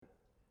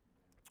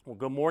Well,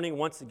 good morning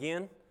once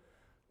again,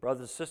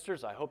 brothers and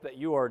sisters. I hope that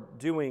you are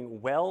doing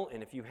well,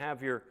 and if you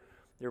have your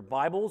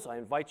Bibles, I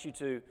invite you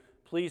to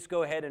please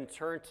go ahead and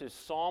turn to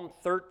Psalm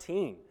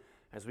 13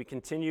 as we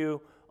continue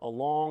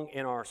along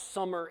in our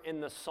Summer in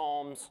the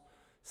Psalms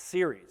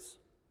series.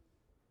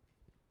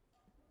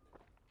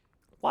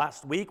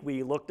 Last week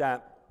we looked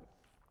at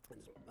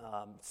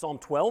Psalm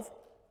 12,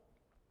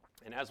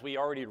 and as we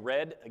already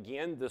read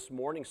again this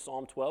morning,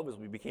 Psalm 12, as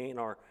we began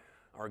our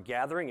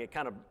gathering, it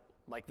kind of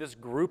like this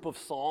group of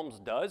Psalms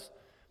does,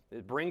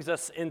 it brings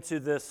us into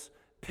this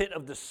pit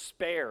of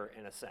despair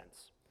in a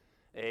sense,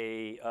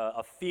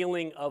 a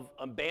feeling of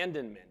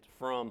abandonment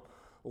from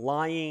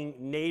lying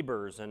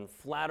neighbors and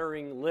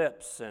flattering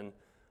lips and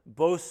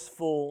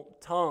boastful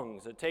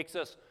tongues. It takes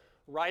us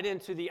right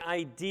into the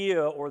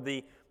idea or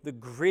the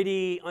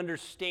gritty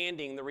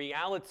understanding, the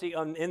reality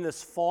in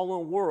this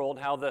fallen world,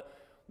 how the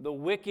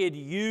wicked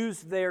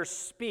use their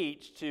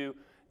speech to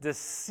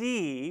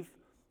deceive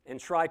and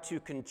try to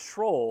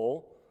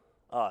control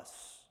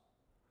us.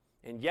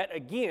 And yet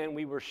again,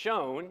 we were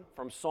shown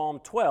from Psalm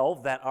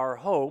 12 that our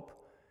hope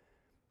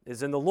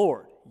is in the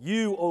Lord.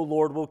 You, O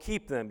Lord, will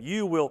keep them.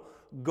 You will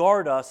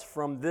guard us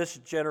from this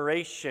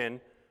generation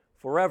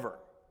forever.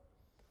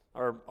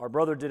 Our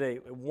brother did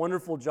a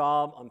wonderful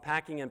job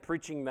unpacking and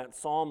preaching that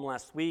psalm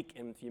last week,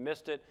 and if you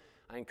missed it,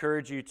 I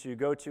encourage you to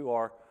go to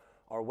our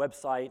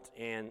website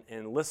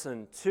and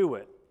listen to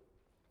it.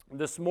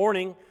 This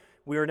morning,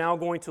 we are now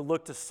going to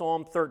look to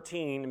Psalm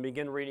 13 and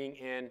begin reading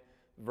in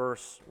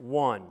verse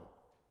 1.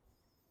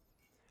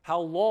 How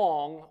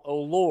long, O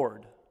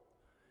Lord,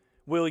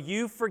 will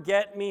you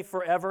forget me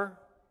forever?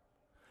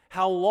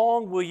 How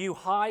long will you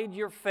hide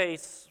your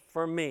face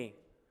from me?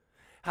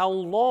 How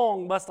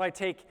long must I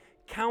take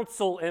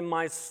counsel in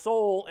my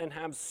soul and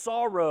have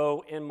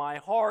sorrow in my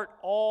heart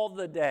all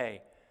the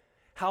day?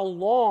 How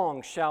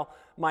long shall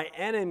my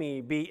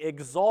enemy be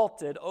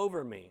exalted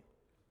over me?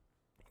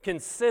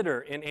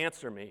 Consider and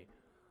answer me,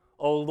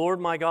 O Lord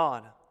my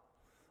God.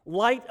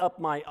 Light up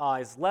my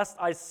eyes, lest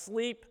I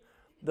sleep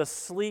the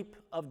sleep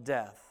of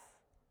death.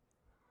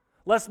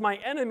 Lest my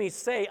enemies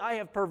say, I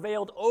have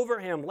prevailed over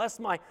him. Lest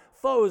my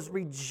foes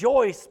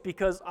rejoice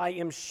because I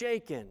am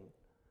shaken.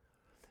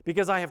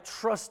 Because I have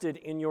trusted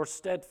in your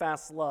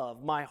steadfast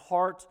love. My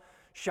heart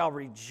shall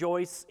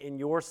rejoice in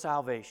your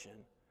salvation.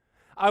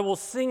 I will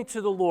sing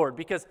to the Lord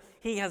because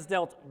he has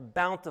dealt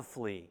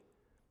bountifully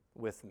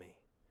with me.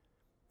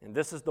 And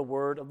this is the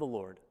word of the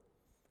Lord.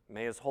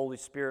 May his Holy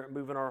Spirit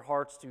move in our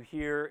hearts to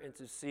hear and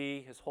to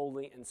see his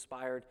holy,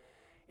 inspired,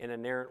 and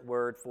inerrant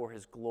word for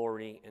his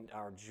glory and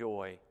our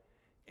joy.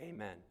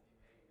 Amen.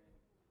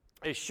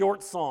 A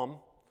short psalm,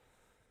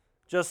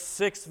 just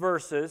 6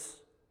 verses,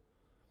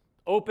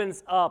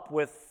 opens up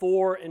with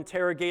 4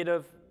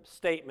 interrogative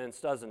statements,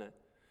 doesn't it?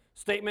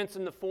 Statements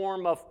in the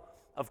form of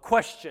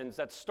questions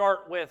that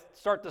start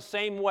the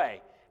same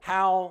way.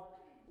 How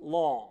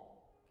long?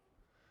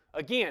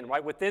 Again,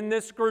 right within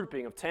this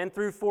grouping of 10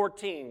 through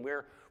 14,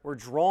 we're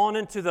drawn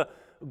into the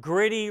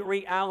gritty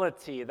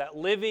reality that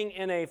living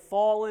in a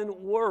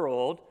fallen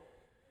world,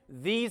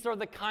 these are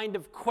the kind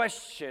of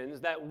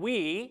questions that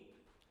we,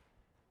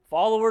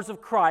 followers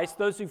of Christ,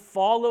 those who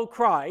follow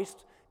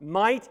Christ,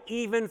 might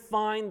even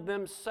find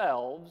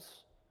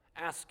themselves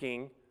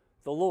asking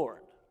the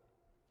Lord.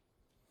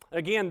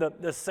 Again,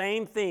 the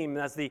same theme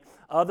as the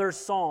other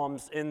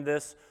psalms in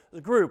this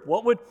group.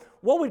 What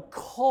would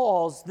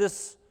cause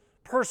this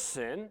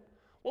person,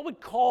 what would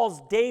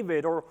cause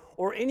David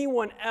or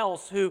anyone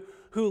else who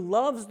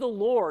loves the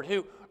Lord,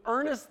 who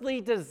earnestly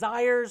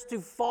desires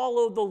to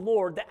follow the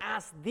Lord, to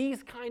ask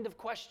these kind of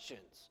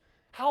questions?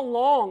 How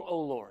long, O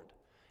Lord?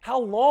 How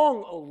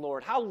long, O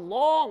Lord? How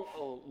long,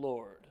 O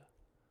Lord?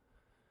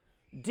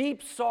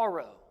 Deep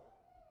sorrow,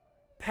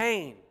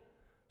 pain,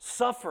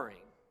 suffering,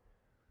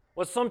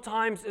 what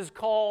sometimes is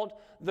called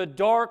the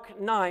dark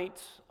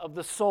night of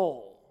the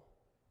soul.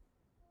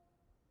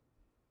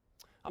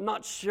 I'm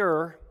not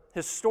sure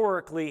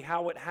historically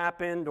how it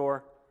happened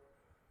or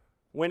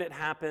when it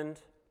happened,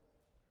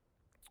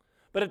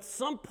 but at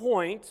some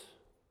point,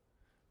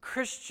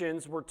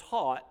 Christians were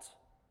taught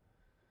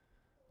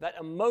that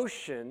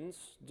emotions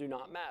do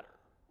not matter.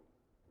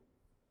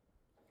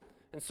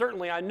 And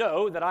certainly I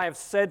know that I have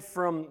said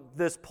from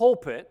this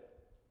pulpit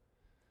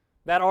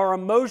that our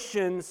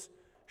emotions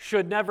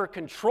should never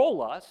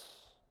control us.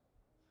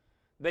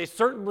 They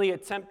certainly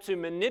attempt to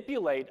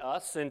manipulate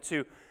us and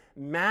to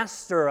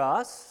master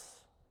us.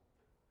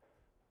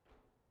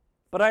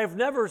 But I have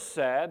never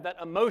said that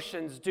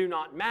emotions do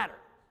not matter.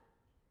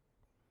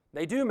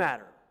 They do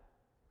matter.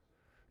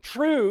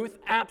 Truth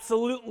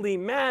absolutely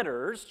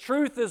matters.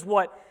 Truth is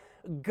what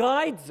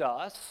guides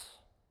us,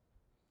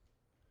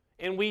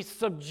 and we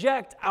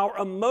subject our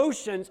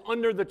emotions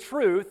under the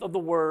truth of the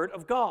Word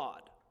of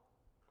God.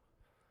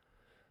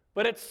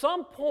 But at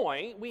some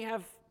point, we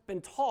have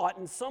been taught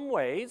in some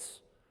ways,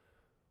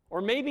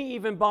 or maybe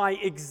even by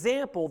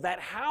example, that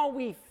how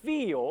we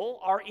feel,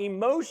 our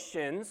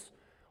emotions,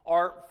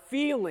 our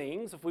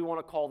feelings, if we want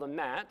to call them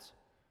that,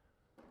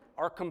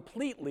 are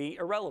completely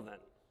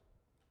irrelevant.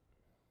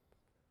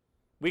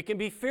 We can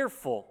be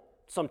fearful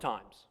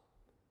sometimes.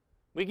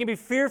 We can be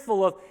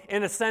fearful of,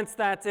 in a sense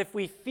that if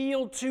we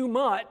feel too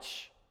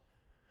much,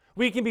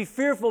 we can be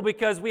fearful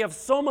because we have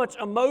so much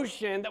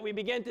emotion that we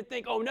begin to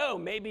think, oh no,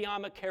 maybe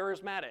I'm a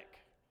charismatic.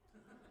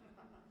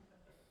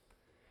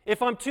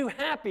 If I'm too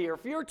happy, or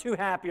if you're too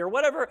happy, or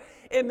whatever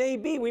it may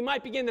be, we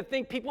might begin to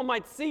think people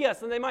might see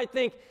us and they might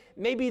think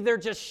maybe they're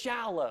just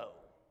shallow.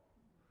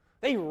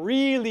 They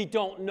really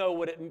don't know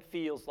what it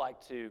feels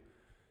like to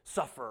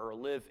suffer or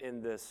live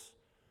in this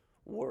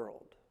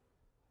world.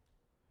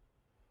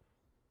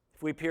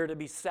 If we appear to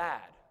be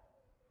sad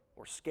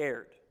or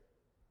scared,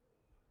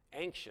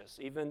 anxious,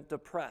 even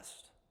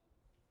depressed,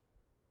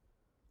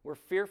 we're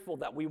fearful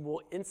that we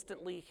will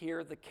instantly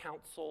hear the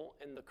counsel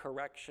and the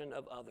correction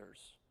of others.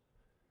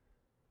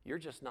 You're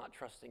just not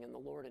trusting in the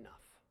Lord enough.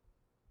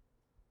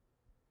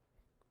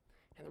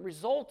 And the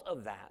result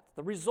of that,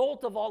 the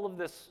result of all of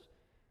this,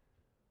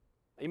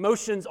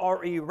 emotions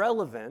are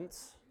irrelevant.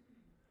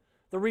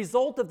 The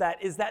result of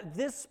that is that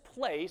this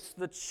place,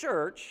 the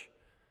church,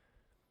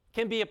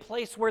 can be a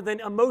place where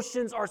then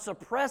emotions are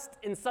suppressed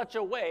in such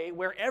a way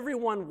where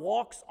everyone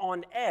walks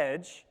on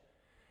edge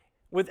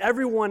with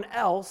everyone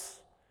else,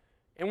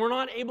 and we're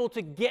not able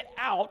to get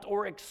out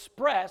or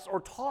express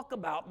or talk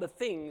about the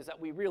things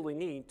that we really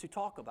need to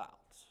talk about.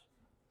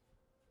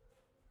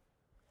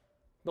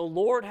 The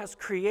Lord has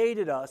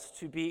created us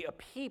to be a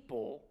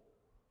people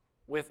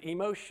with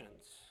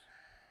emotions.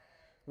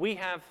 We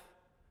have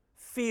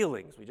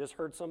feelings. We just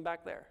heard some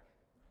back there.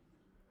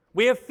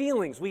 We have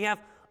feelings. We have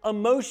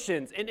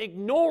emotions, and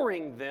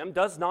ignoring them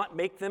does not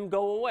make them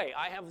go away.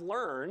 I have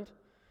learned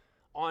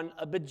on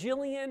a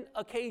bajillion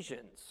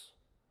occasions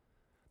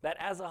that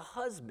as a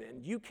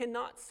husband, you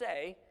cannot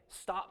say,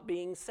 stop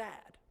being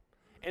sad,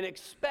 and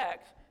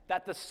expect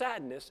that the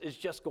sadness is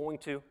just going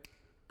to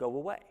go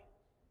away.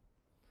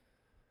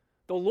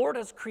 The Lord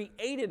has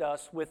created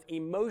us with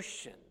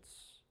emotions.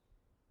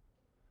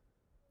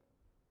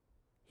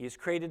 He has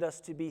created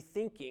us to be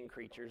thinking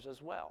creatures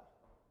as well.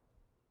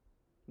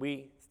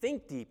 We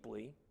think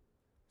deeply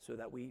so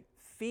that we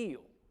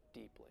feel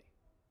deeply.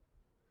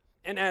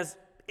 And as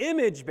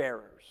image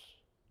bearers,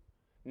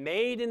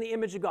 made in the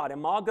image of God,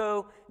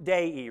 imago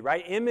Dei,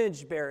 right?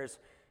 Image bearers.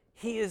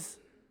 He is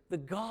the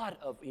God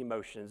of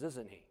emotions,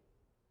 isn't he?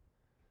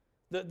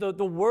 The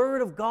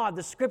Word of God,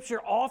 the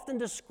Scripture often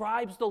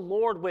describes the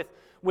Lord with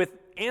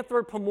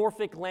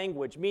anthropomorphic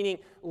language, meaning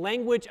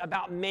language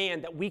about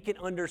man that we can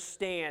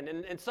understand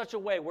in such a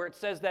way where it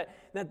says that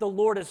the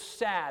Lord is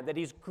sad, that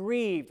he's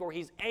grieved, or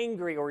he's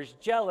angry, or he's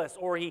jealous,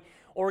 or he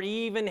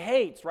even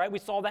hates, right? We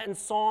saw that in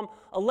Psalm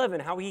 11,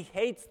 how he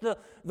hates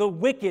the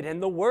wicked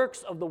and the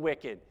works of the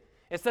wicked.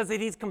 It says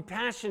that he's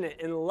compassionate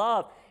and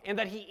love, and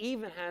that he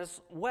even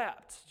has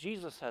wept.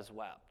 Jesus has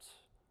wept.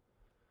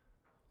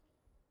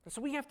 And so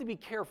we have to be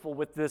careful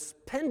with this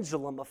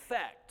pendulum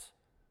effect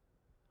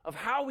of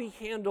how we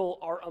handle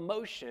our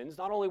emotions,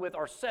 not only with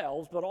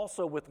ourselves, but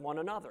also with one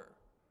another.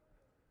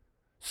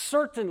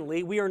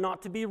 Certainly, we are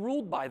not to be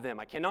ruled by them.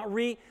 I cannot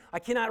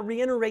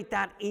reiterate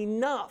that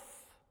enough.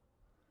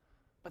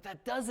 But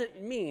that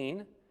doesn't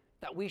mean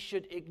that we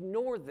should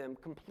ignore them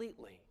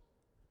completely.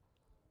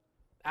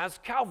 As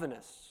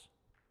Calvinists,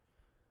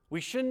 we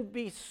shouldn't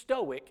be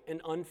stoic and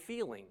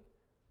unfeeling,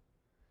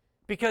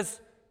 because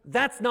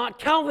that's not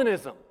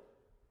Calvinism.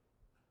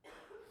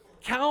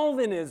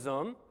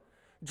 Calvinism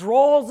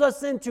draws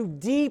us into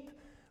deep,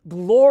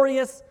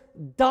 glorious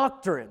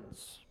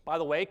doctrines. By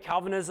the way,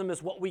 Calvinism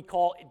is what we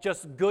call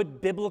just good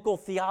biblical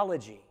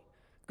theology,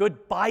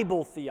 good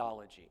Bible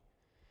theology.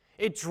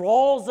 It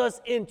draws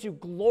us into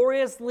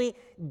gloriously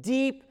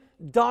deep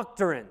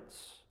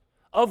doctrines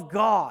of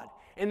God,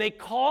 and they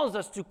cause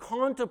us to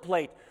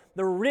contemplate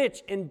the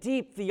rich and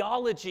deep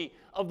theology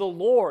of the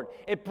Lord.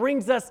 It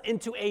brings us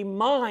into a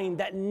mind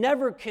that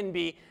never can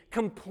be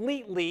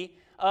completely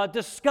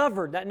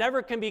discovered, that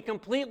never can be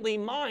completely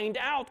mined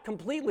out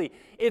completely.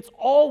 It's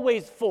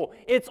always full.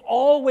 It's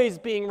always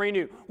being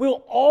renewed.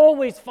 We'll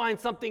always find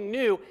something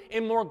new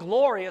and more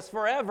glorious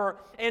forever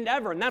and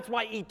ever. And that's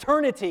why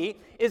eternity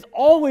is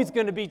always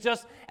going to be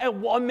just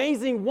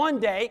amazing one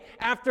day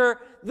after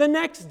the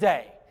next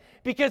day.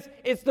 Because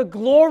it's the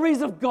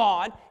glories of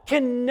God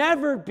can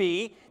never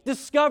be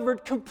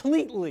discovered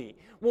completely.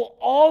 We'll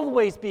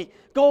always be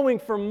going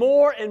for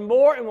more, and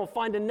we'll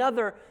find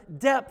another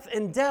depth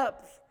and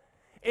depth.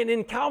 And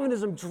in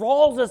Calvinism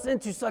draws us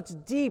into such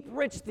deep,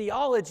 rich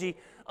theology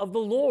of the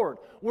Lord,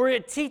 where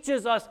it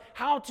teaches us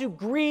how to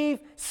grieve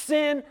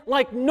sin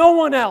like no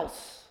one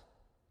else.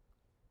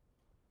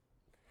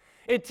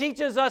 It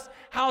teaches us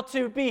how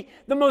to be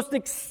the most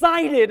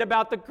excited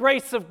about the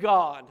grace of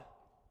God.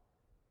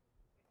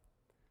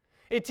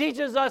 It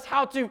teaches us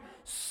how to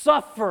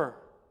suffer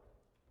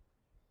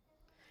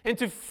and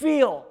to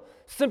feel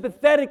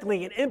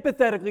sympathetically and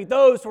empathetically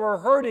those who are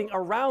hurting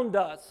around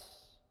us.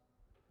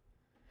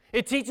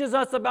 It teaches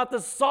us about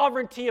the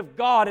sovereignty of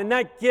God, and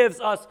that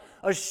gives us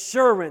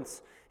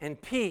assurance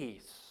and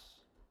peace.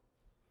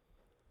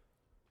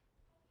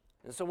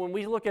 And so when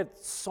we look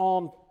at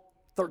Psalm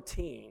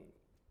 13,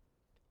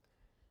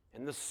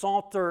 and the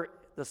Psalter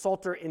the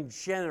Psalter in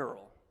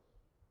general,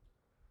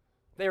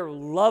 they are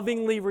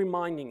lovingly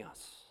reminding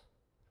us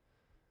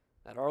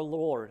that our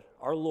Lord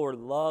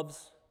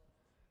loves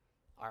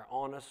our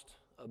honest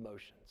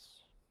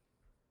emotions.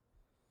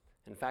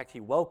 In fact, He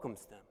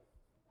welcomes them,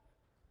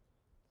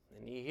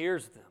 and He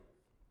hears them.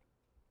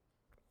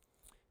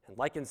 And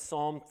like in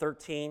Psalm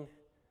 13,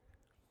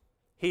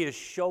 He is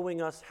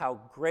showing us how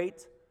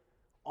great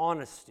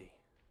honesty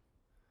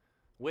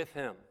with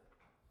Him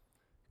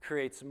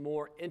creates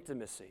more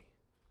intimacy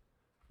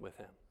with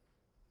Him.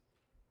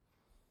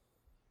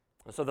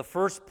 And so the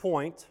first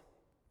point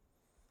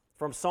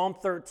from Psalm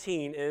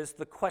 13 is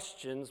the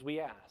questions we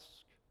ask.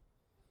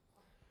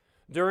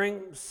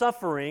 During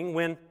suffering,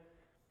 when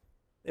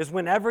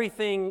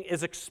everything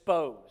is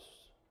exposed,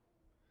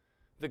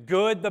 the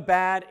good, the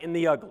bad, and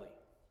the ugly,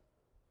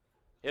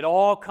 it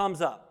all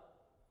comes up.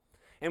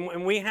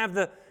 And we have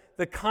the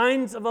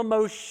kinds of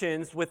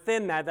emotions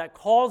within that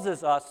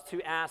causes us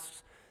to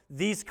ask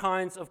these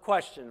kinds of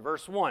questions.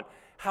 Verse 1,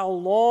 how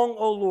long,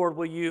 O Lord,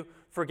 will you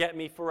forget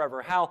me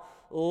forever? How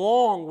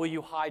long will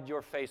you hide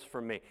your face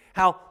from me?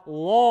 How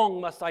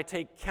long must I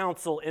take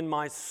counsel in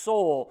my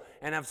soul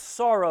and have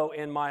sorrow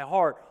in my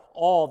heart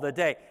all the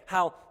day?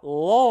 How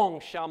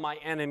long shall my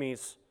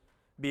enemies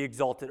be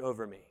exalted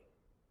over me?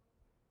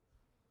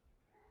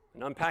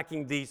 And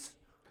unpacking these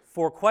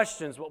 4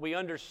 questions, what we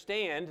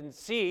understand and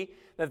see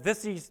that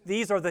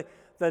these are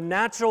the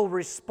natural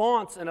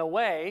response in a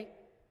way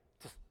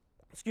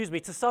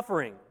to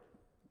suffering.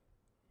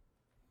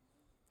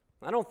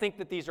 I don't think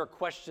that these are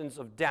questions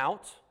of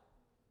doubt,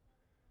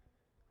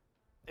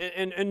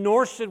 and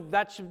nor should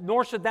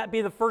that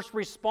be the first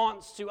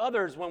response to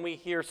others when we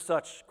hear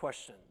such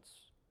questions.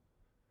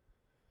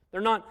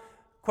 They're not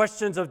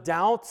questions of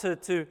doubt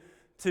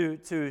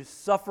to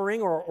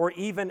suffering or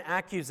even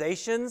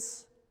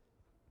accusations,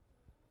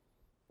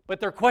 but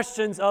they're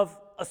questions of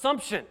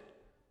assumption.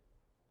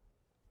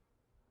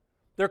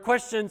 They're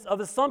questions of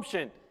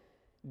assumption.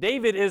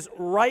 David is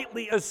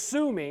rightly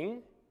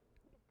assuming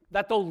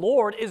that the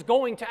Lord is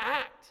going to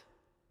act,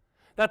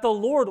 that the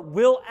Lord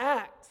will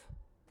act.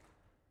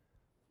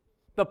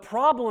 The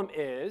problem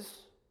is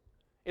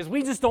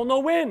we just don't know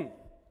when.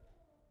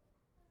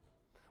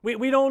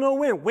 We don't know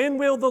when. When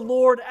will the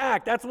Lord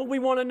act? That's what we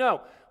want to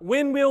know.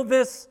 When will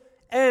this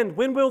end?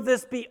 When will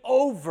this be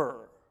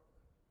over?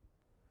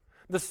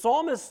 The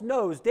psalmist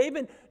knows,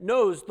 David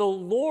knows, the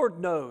Lord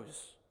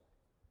knows.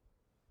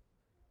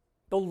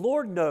 The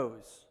Lord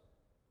knows.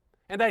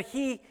 And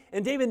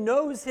David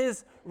knows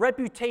his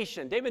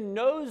reputation. David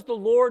knows the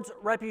Lord's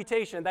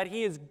reputation, that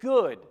He is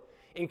good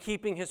in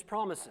keeping His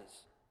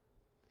promises.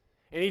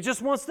 And he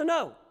just wants to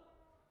know,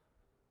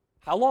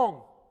 how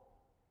long?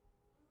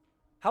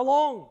 How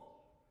long?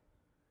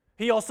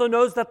 He also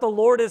knows that the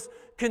Lord is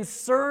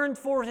concerned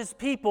for His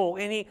people,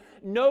 and He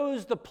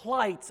knows the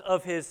plight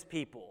of His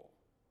people.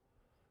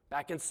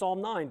 Back in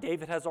Psalm 9,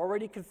 David has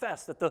already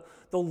confessed that the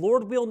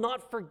Lord will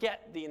not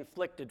forget the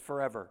inflicted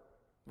forever.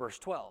 Verse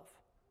 12.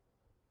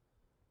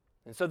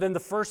 And so then the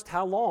first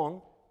how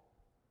long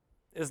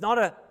is not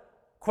a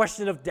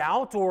question of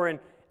doubt or an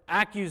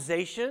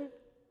accusation,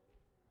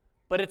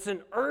 but it's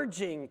an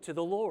urging to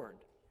the Lord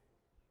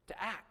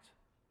to act.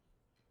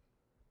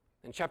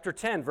 In chapter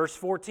 10, verse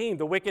 14,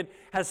 the wicked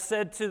has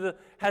said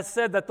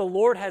that the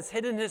Lord has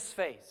hidden His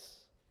face.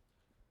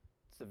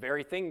 It's the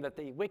very thing that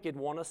the wicked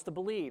want us to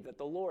believe, that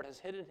the Lord has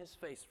hidden His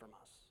face from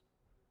us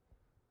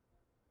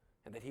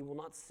and that He will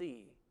not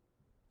see,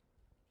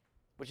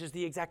 which is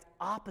the exact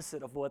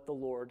opposite of what the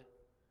Lord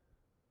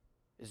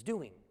is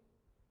doing.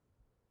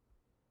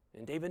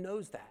 And David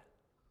knows that.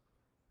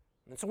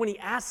 And so when he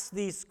asks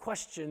these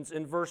questions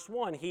in verse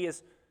 1, he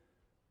is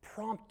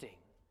prompting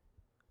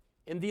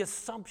in the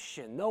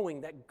assumption,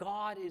 knowing that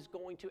God is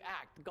going to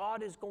act.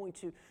 God is going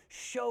to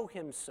show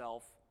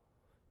Himself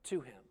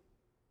to him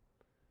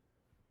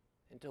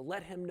and to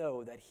let him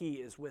know that He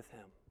is with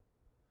him.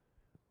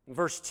 In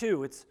verse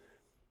 2, it's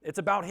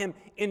about him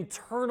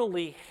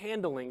internally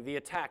handling the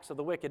attacks of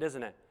the wicked,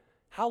 isn't it?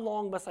 How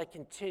long must I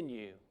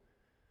continue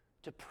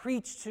to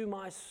preach to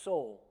my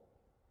soul?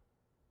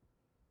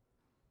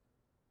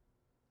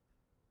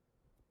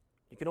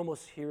 You can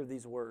almost hear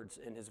these words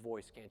in his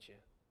voice, can't you?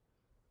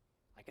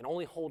 I can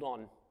only hold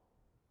on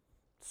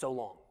so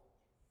long.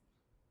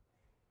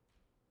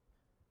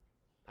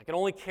 I can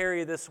only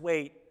carry this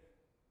weight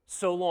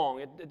so long.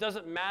 It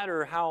doesn't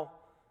matter how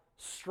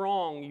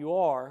strong you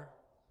are.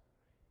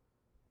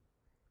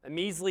 A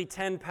measly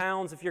 10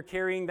 pounds, if you're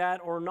carrying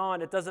that or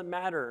not, it doesn't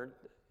matter.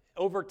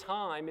 Over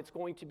time, it's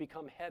going to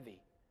become heavy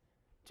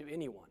to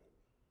anyone.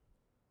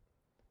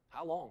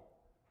 How long?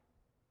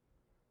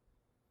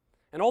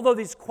 And although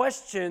these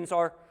questions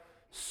are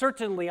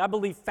certainly, I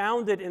believe,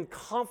 founded in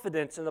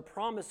confidence in the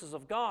promises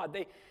of God,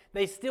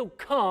 they still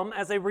come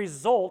as a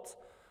result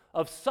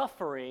of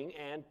suffering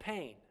and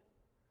pain.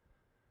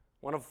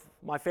 One of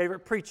my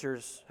favorite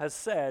preachers has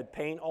said,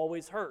 pain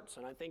always hurts,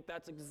 and I think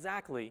that's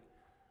exactly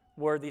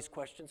where these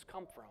questions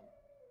come from.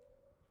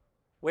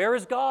 Where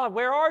is God?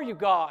 Where are you,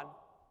 God?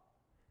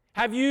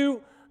 Have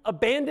you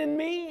abandoned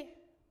me?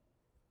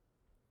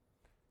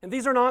 And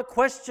these are not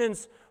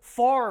questions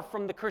far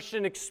from the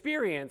Christian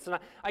experience. And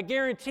I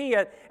guarantee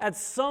at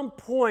some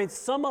point,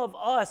 some of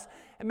us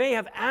may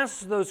have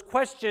asked those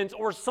questions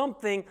or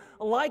something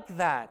like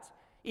that.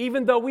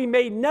 Even though we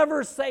may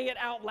never say it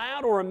out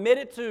loud or admit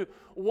it to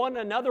one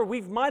another,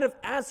 we might have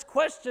asked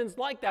questions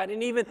like that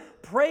and even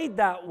prayed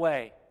that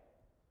way.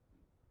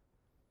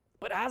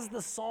 But as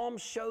the psalm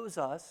shows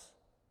us,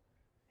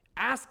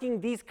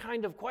 asking these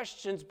kind of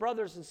questions,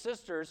 brothers and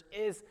sisters,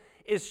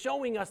 is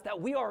showing us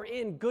that we are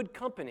in good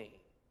company.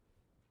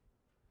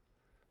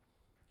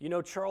 You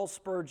know, Charles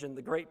Spurgeon,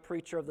 the great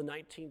preacher of the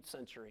 19th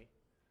century,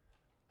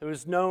 who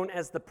is known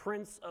as the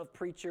Prince of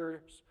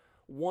Preachers,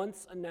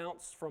 once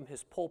announced from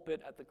his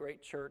pulpit at the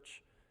great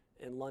church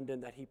in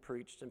London that he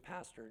preached and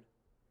pastored.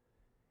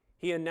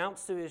 He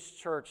announced to his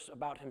church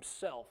about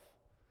himself,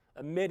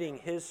 admitting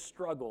his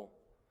struggle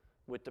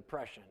with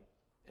depression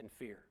and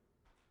fear.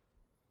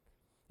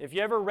 If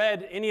you ever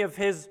read any of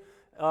his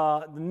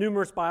the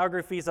numerous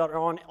biographies that are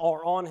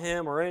on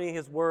him, or any of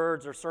his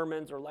words or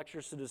sermons or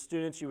lectures to the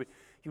students, you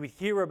would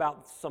hear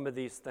about some of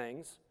these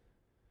things.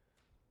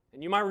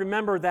 And you might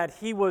remember that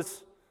he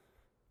was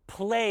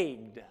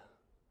plagued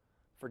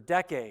for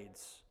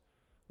decades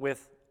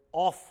with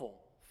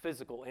awful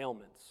physical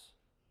ailments.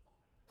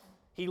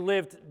 He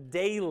lived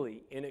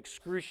daily in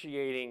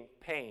excruciating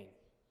pain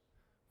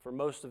for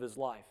most of his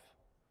life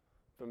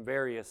from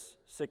various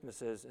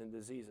sicknesses and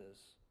diseases.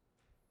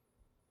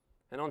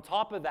 And on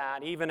top of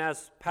that, even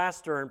as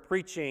pastor and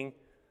preaching,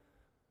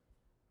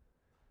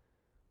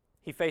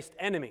 he faced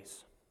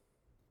enemies.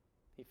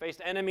 He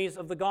faced enemies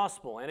of the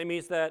gospel,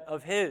 enemies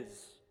of his,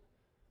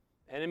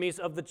 enemies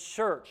of the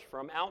church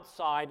from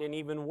outside, and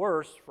even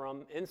worse,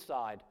 from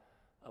inside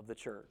of the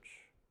church.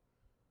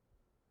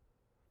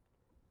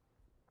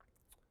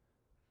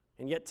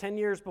 And yet 10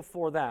 years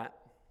before that,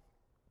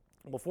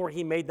 before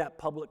he made that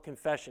public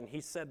confession,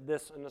 he said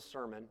this in a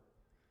sermon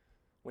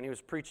when he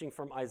was preaching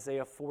from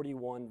Isaiah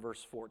 41,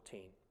 verse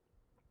 14.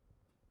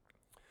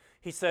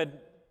 He said,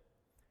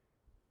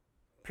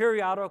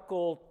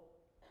 periodical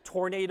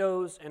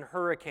tornadoes and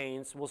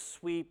hurricanes will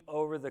sweep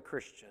over the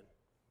Christian.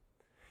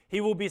 He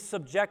will be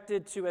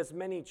subjected to as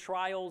many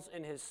trials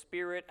in his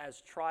spirit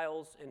as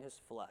trials in his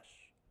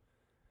flesh.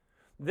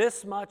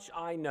 This much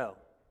I know.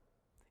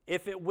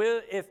 If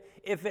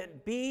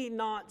it be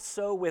not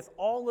so with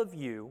all of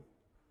you,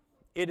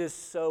 it is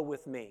so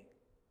with me.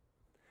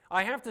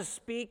 I have to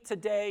speak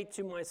today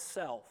to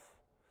myself.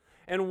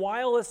 And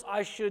whilst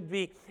I should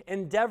be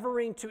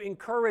endeavoring to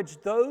encourage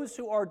those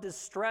who are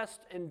distressed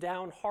and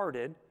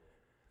downhearted,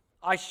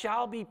 I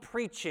shall be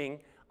preaching,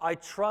 I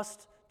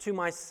trust, to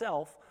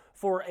myself,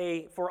 for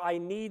I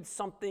need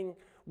something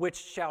which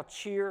shall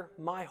cheer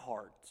my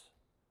heart.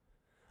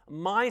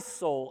 My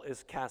soul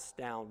is cast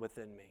down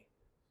within me.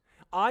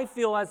 I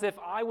feel as if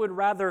I would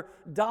rather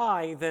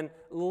die than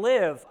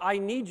live. I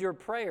need your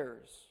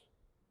prayers.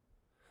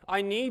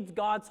 I need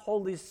God's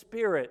Holy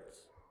Spirit.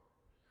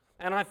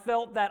 And I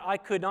felt that I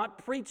could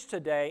not preach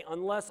today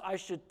unless I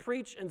should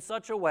preach in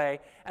such a way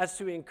as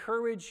to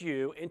encourage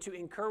you and to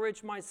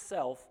encourage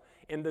myself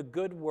in the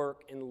good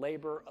work and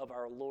labor of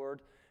our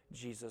Lord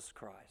Jesus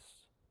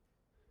Christ.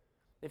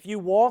 If you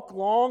walk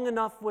long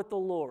enough with the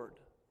Lord,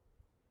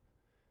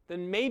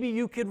 then maybe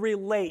you could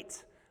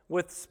relate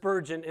with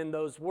Spurgeon in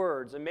those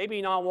words, and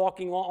maybe not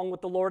walking along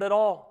with the Lord at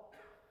all.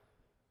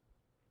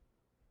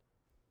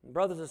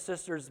 Brothers and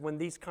sisters, when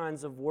these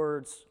kinds of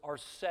words are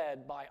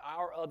said by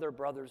our other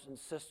brothers and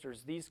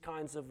sisters, these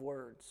kinds of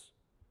words,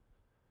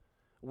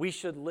 we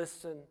should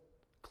listen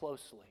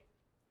closely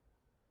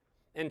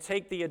and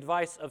take the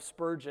advice of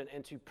Spurgeon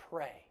and to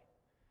pray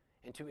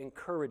and to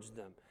encourage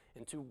them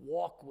and to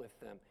walk with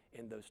them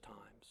in those times.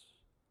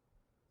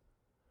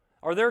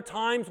 Are there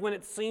times when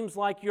it seems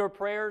like your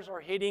prayers are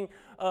hitting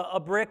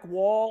a brick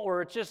wall,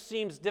 or it just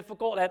seems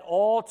difficult at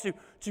all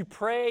to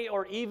pray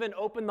or even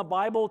open the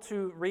Bible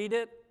to read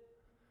it?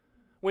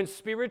 When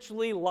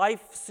spiritually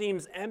life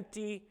seems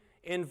empty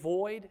and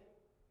void?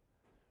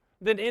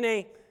 Then in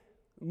a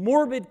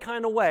morbid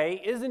kind of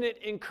way, isn't it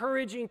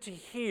encouraging to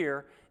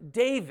hear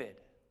David,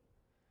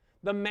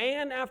 the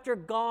man after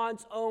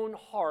God's own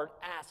heart,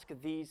 ask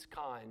these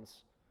kinds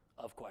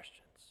of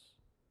questions?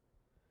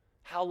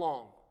 How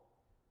long?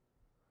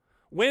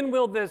 When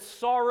will this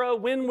sorrow,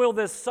 when will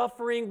this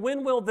suffering,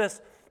 when will this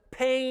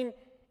pain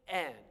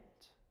end?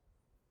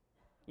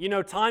 You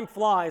know, time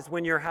flies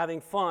when you're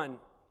having fun.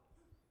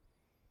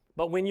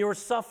 But when you're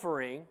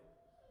suffering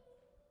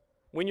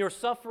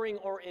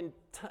or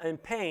in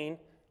pain,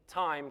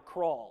 time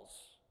crawls.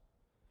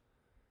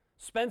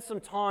 Spend some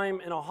time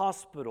in a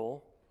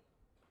hospital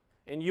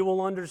and you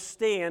will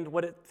understand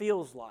what it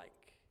feels like.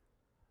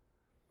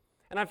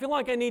 And I feel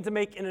like I need to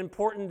make an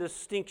important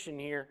distinction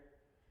here,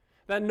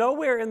 that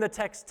nowhere in the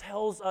text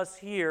tells us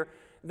here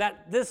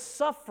that this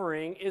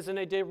suffering is in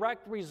a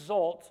direct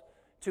result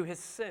to his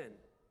sin.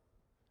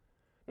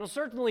 Now,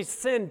 certainly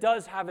sin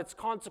does have its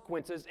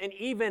consequences and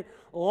even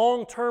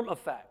long-term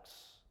effects.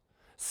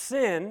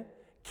 Sin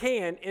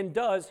can and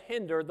does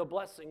hinder the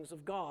blessings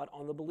of God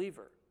on the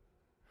believer.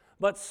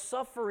 But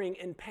suffering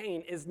and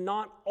pain is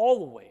not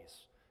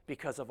always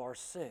because of our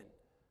sin.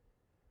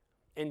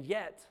 And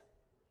yet,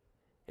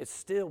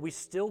 we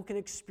still can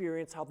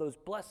experience how those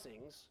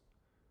blessings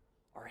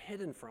are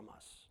hidden from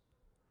us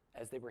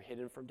as they were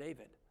hidden from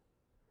David.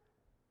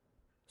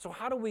 So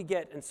how do we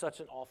get in such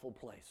an awful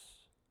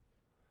place?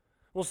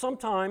 Well,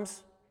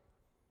 sometimes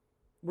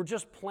we're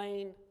just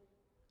plain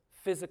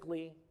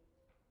physically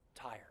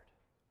tired.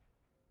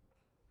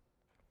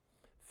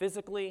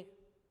 Physically,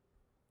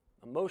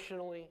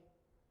 emotionally,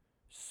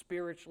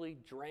 spiritually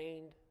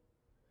drained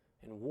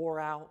and wore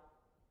out.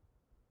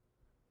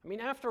 I mean,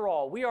 after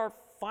all, we are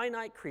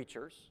finite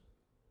creatures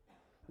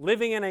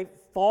living in a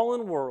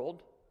fallen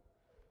world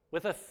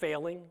with a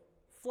failing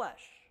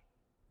flesh.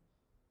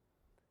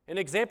 An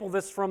example of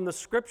this from the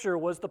scripture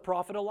was the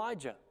prophet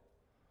Elijah,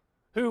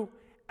 who,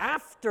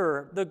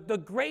 after the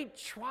great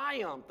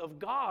triumph of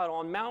God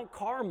on Mount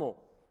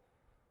Carmel,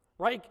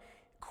 right, he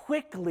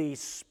quickly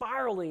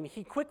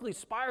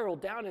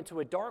spiraled down into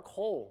a dark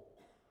hole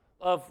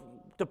of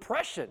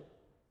depression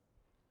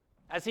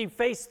as he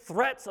faced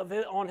threats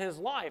on his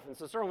life. And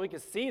so certainly we can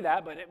see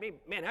that, but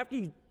man, after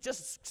you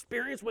just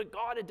experienced what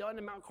God had done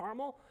in Mount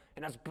Carmel,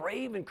 and as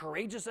brave and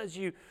courageous as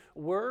you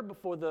were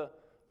before the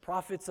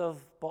prophets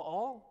of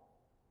Baal,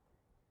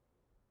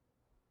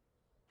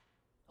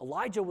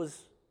 Elijah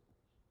was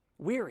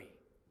weary.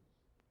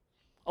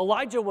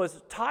 Elijah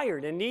was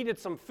tired and needed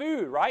some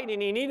food, right?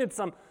 And he needed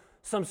some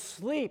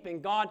sleep,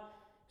 and God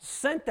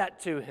sent that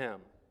to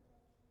him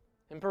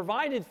and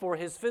provided for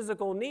his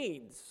physical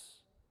needs.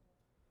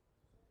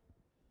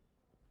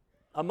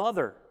 A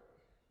mother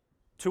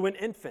to an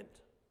infant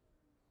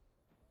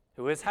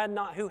who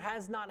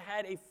has not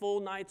had a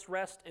full night's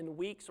rest in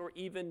weeks or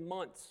even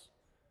months.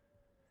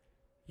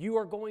 You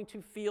are going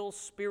to feel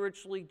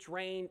spiritually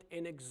drained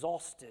and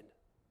exhausted,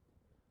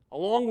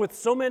 along with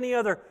so many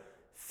other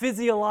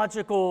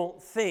physiological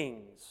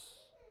things.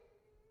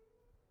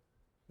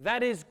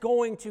 That is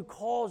going to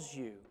cause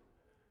you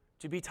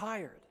to be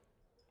tired,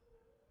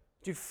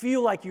 to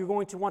feel like you're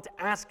going to want to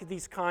ask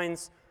these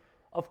kinds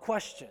of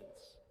questions.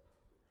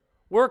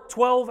 Work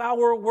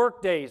 12-hour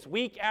work days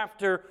week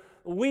after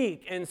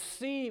week and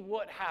see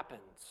what happens.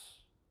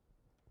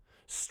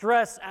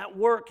 Stress at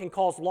work can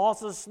cause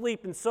loss of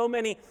sleep and so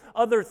many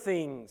other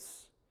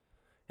things.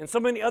 And so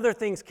many other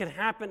things can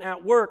happen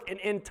at work, and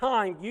in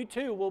time, you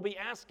too will be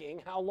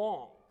asking, how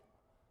long?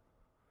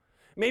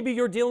 Maybe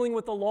you're dealing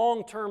with a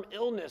long-term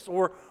illness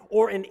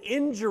or an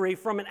injury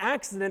from an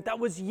accident that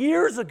was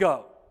years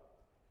ago.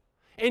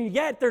 And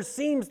yet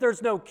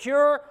there's no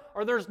cure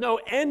or there's no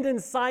end in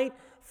sight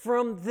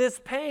from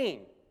this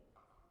pain.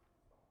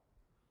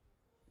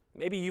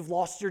 Maybe you've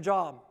lost your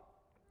job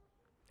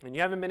and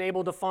you haven't been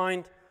able to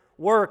find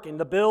work and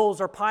the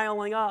bills are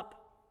piling up.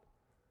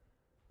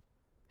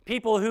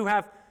 People who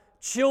have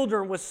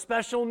children with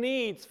special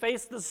needs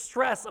face the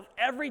stress of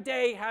every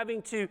day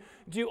having to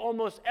do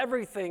almost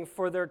everything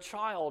for their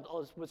child,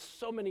 with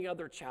so many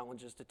other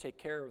challenges to take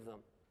care of them.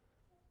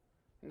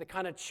 And the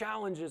kind of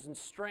challenges and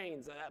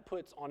strains that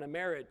puts on a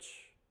marriage.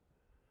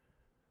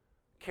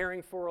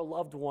 Caring for a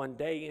loved one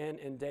day in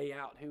and day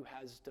out who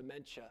has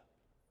dementia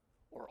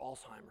or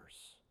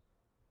Alzheimer's.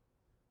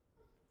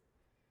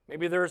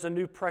 Maybe there's a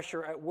new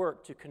pressure at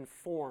work to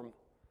conform,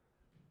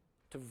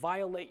 to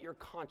violate your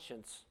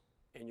conscience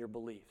and your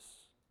beliefs.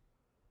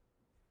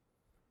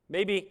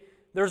 Maybe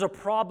there's a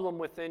problem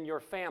within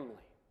your family.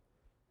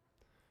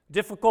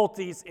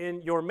 Difficulties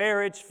in your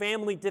marriage,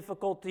 family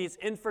difficulties,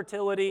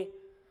 infertility,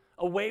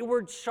 a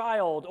wayward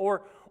child,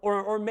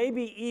 or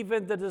maybe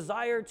even the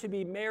desire to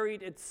be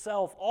married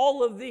itself.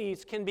 All of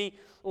these can be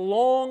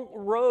long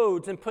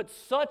roads and put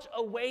such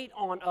a weight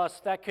on us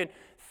that can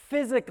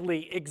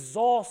physically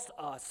exhaust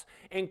us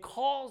and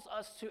cause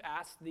us to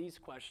ask these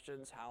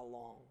questions: how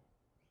long?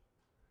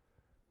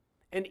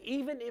 And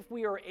even if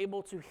we are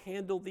able to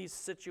handle these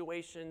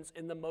situations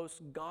in the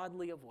most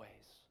godly of ways,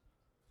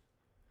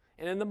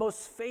 and in the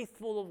most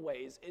faithful of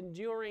ways,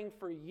 enduring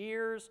for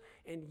years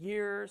and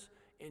years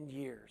and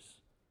years,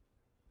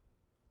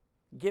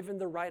 given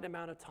the right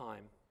amount of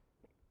time,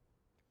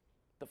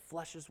 the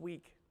flesh is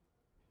weak.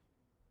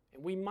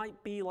 And we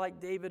might be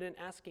like David in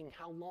asking,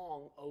 how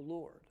long, O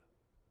Lord?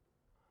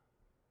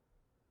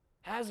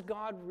 Has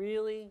God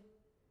really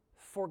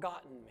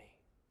forgotten me?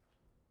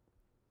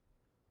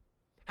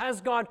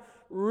 Has God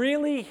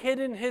really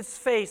hidden his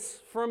face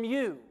from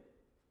you?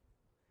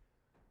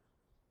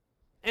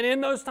 And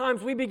in those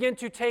times, we begin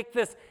to take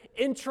this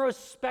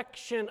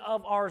introspection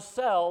of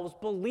ourselves,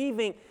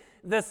 believing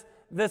this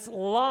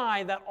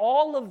lie that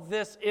all of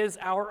this is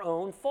our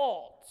own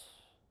fault.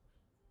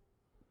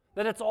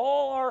 That it's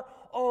all our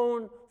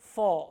own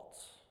fault.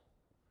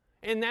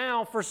 And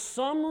now, for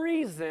some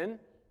reason,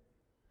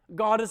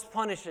 God is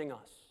punishing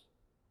us.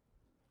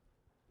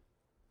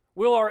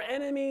 Will our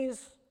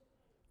enemies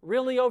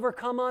really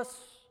overcome us?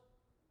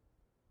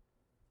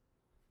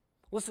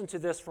 Listen to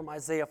this from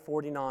Isaiah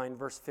 49,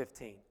 verse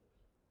 15.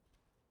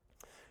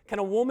 Can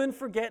a woman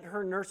forget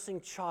her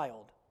nursing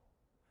child,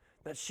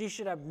 that she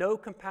should have no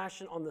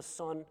compassion on the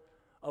son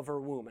of her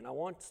womb? And I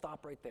want to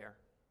stop right there.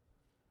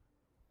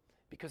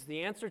 Because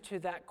the answer to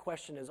that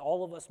question, as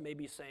all of us may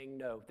be saying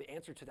no, the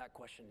answer to that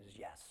question is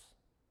yes.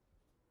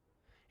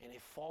 In a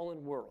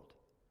fallen world,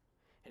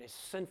 in a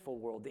sinful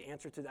world, the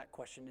answer to that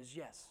question is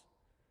yes.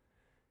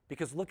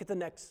 Because look at the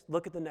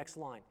next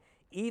line.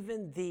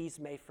 Even these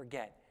may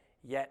forget,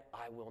 yet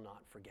I will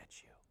not forget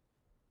you.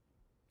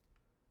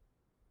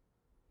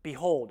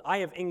 Behold, I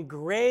have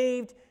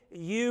engraved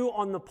you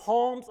on the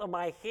palms of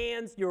my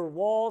hands. Your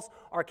walls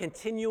are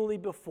continually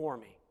before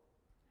me.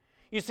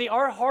 You see,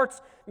 our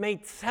hearts may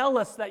tell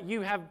us that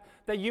you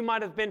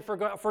might have been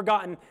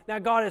forgotten,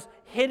 that God has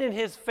hidden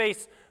his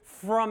face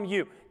from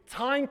you.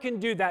 Time can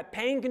do that.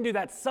 Pain can do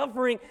that.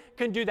 Suffering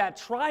can do that.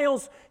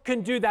 Trials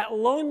can do that.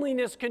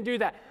 Loneliness can do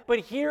that. But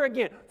here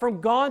again,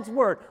 from God's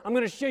word, I'm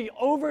going to show you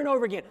over and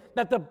over again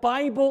that the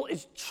Bible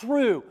is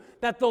true,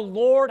 that the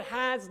Lord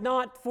has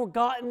not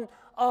forgotten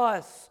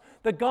us.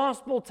 The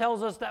gospel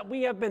tells us that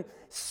we have been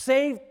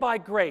saved by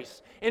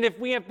grace. And if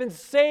we have been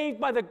saved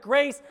by the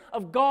grace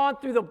of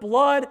God through the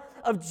blood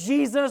of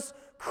Jesus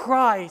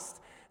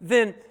Christ,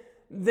 then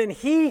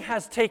he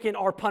has taken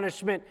our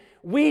punishment.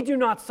 We do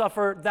not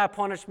suffer that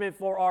punishment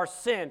for our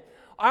sin.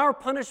 Our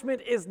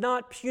punishment is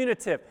not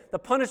punitive. The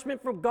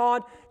punishment from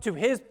God to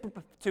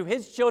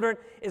his children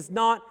is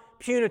not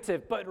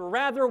punitive, but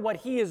rather what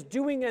he is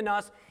doing in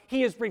us,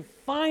 he is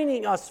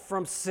refining us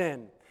from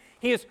sin.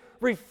 He is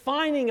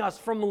refining us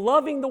from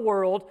loving the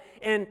world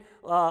and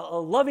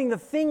loving the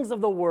things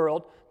of the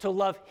world to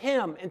love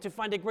him and to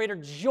find a greater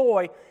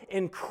joy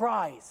in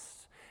Christ.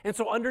 And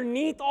so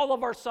underneath all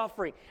of our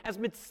suffering, as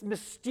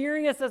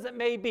mysterious as it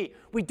may be,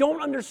 we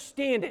don't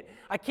understand it.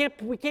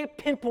 We can't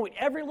pinpoint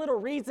every little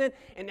reason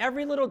and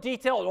every little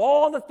detail and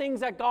all the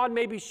things that God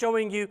may be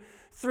showing you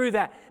through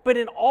that. But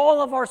in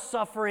all of our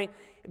suffering,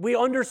 we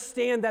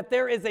understand that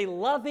there is a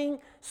loving,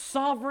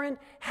 sovereign,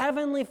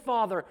 heavenly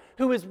Father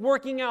who is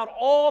working out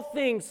all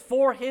things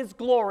for his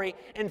glory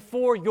and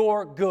for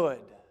your good.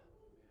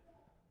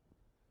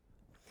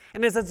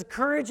 And as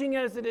encouraging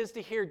as it is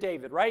to hear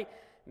David, right?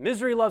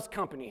 Misery loves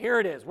company. Here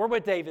it is. We're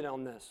with David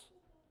on this.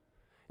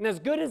 And as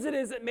good as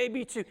it may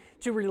be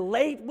to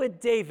relate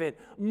with David,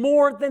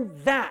 more than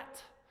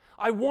that,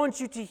 I want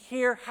you to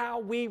hear how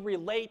we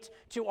relate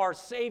to our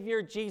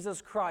Savior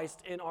Jesus Christ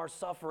in our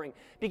suffering,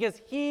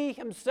 because he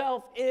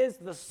himself is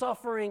the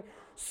suffering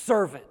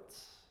servant.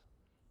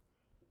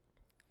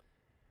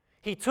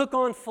 He took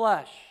on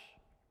flesh.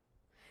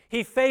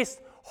 He faced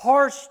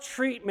harsh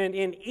treatment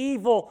and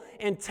evil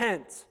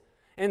intent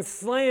and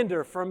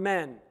slander from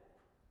men.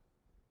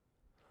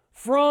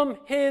 From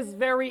his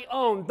very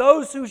own,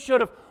 those who should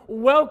have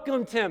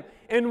welcomed him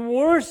and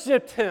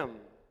worshiped him.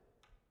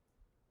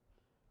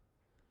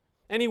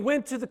 And he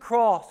went to the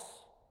cross,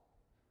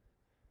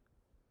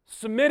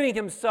 submitting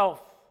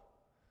himself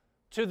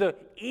to the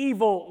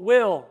evil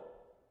will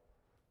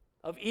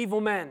of evil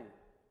men.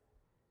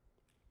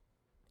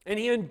 And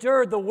he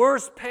endured the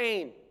worst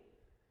pain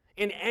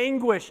and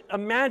anguish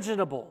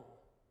imaginable.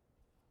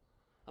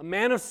 A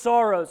man of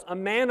sorrows, a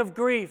man of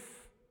grief.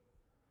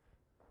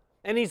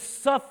 And he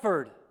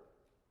suffered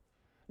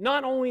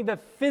not only the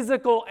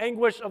physical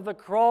anguish of the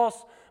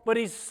cross, but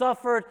he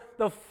suffered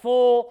the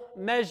full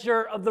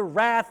measure of the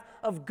wrath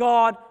of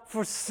God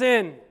for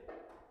sin.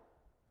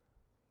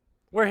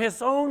 Where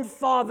his own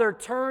Father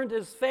turned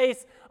his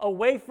face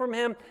away from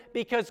him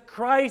because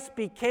Christ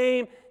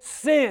became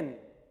sin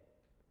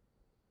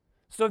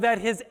so that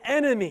his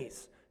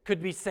enemies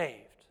could be saved.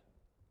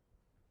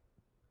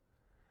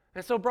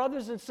 And so,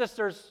 brothers and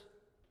sisters,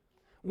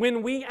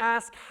 when we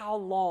ask how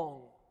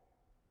long,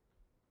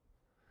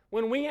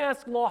 when we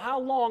ask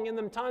how long in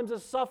the times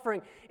of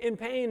suffering, in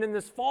pain, in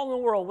this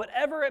fallen world,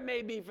 whatever it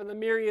may be for the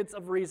myriads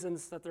of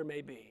reasons that there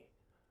may be,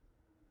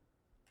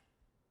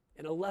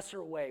 in a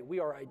lesser way, we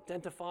are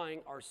identifying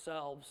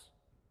ourselves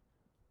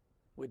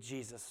with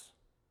Jesus,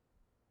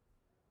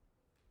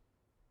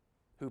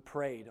 who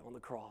prayed on the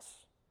cross,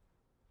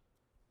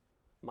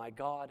 my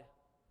God,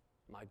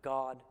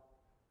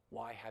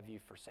 why have you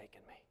forsaken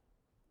me?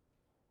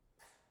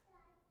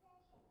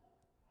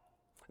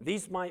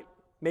 These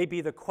may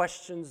be the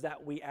questions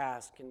that we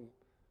ask, and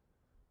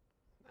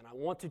I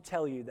want to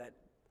tell you that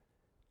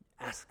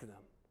ask them.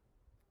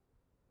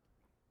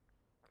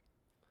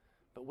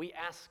 But we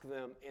ask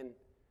them in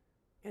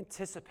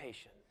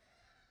anticipation.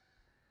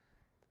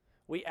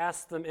 We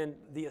ask them in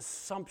the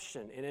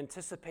assumption, in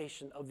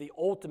anticipation of the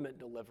ultimate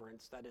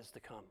deliverance that is to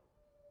come.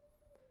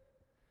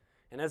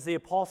 And as the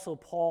Apostle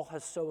Paul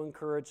has so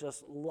encouraged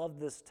us, love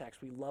this text.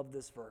 We love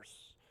this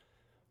verse.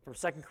 From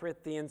 2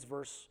 Corinthians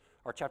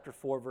chapter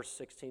 4, verse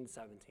 16,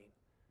 17.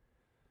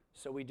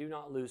 So we do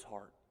not lose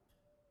heart.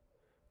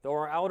 Though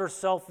our outer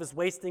self is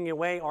wasting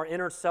away, our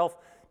inner self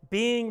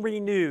being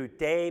renewed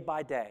day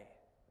by day.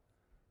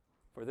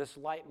 For this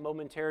light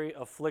momentary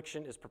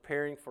affliction is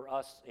preparing for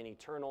us an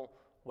eternal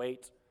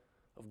weight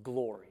of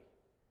glory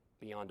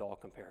beyond all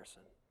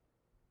comparison.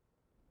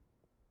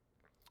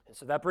 And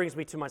so that brings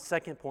me to my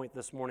second point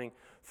this morning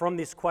from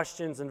these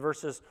questions in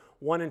verses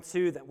 1 and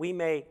 2, that we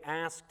may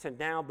ask to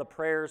now the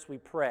prayers we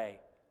pray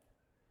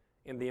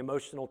in the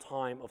emotional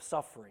time of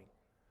suffering.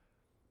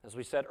 As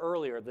we said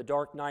earlier, the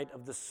dark night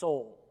of the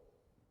soul.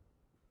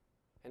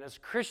 And as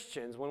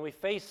Christians, when we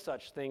face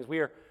such things, we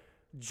are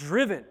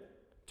driven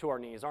to our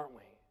knees, aren't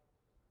we?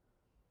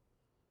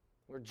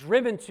 We're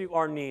driven to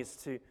our knees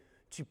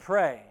to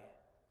pray.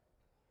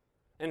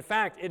 In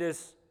fact, it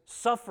is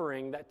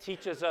suffering that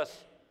teaches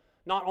us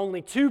not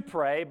only to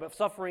pray, but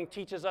suffering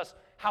teaches us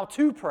how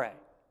to pray.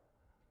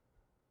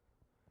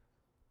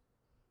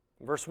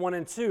 Verse 1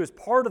 and 2 is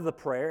part of the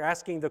prayer,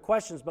 asking the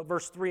questions, but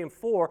verse 3 and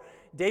 4,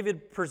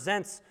 David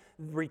presents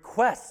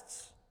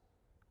requests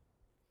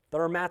that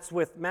are matched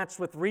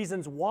with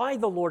reasons why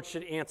the Lord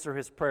should answer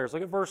his prayers.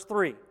 Look at verse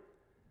 3.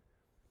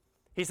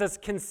 He says,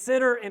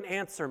 "Consider and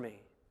answer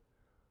me.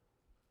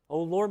 O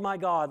Lord my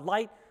God,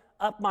 light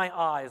up my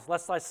eyes,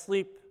 lest I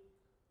sleep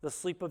the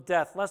sleep of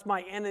death, lest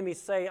my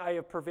enemies say I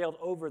have prevailed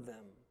over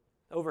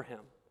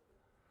him.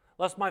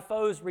 Lest my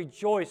foes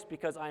rejoice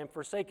because I am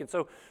forsaken."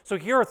 So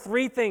here are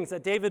three things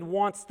that David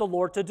wants the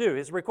Lord to do.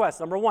 His request,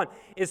 number one,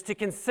 is to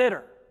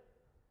consider.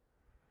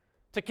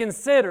 To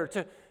consider,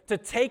 to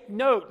take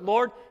note.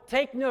 Lord,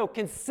 take note,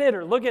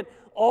 consider. Look at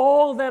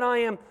all that I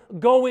am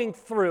going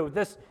through,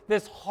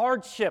 this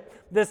hardship,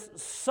 this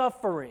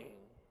suffering.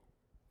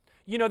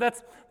 You know,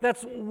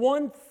 that's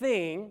one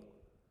thing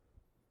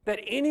that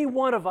any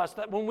one of us,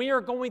 that when we are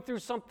going through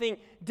something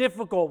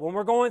difficult, when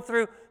we're going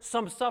through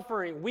some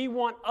suffering, we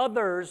want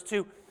others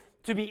to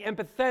be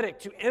empathetic,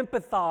 to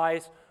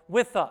empathize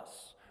with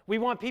us. We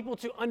want people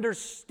to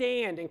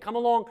understand and come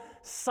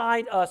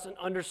alongside us and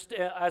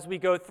understand as we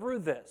go through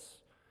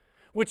this,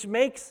 which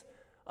makes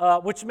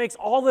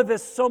all of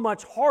this so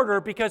much harder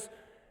because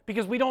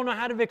we don't know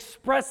how to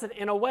express it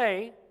in a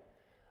way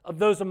of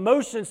those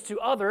emotions to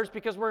others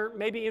because we're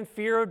maybe in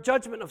fear of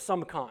judgment of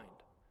some kind.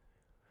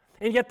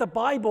 And yet the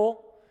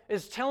Bible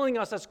is telling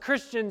us as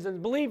Christians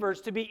and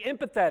believers to be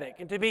empathetic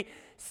and to be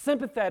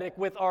sympathetic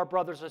with our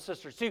brothers and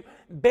sisters, to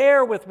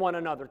bear with one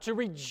another, to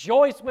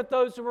rejoice with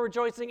those who are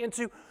rejoicing, and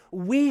to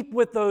weep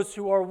with those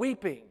who are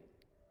weeping.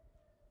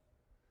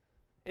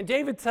 And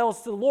David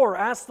tells the Lord,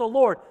 ask the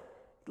Lord,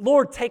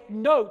 Lord, take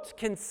note,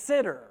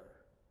 consider.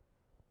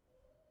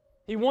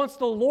 He wants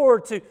the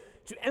Lord to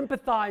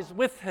empathize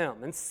with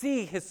him and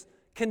see his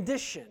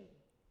condition.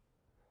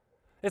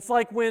 It's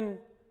like when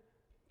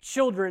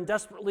children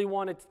desperately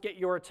want to get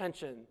your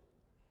attention.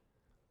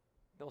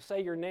 They'll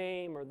say your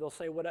name, or they'll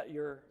say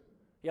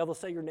they'll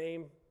say your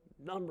name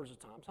numbers of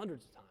times,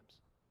 hundreds of times.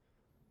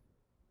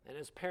 And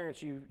as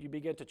parents, you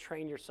begin to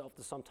train yourself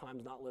to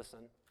sometimes not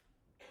listen.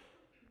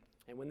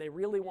 And when they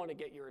really want to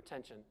get your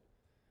attention,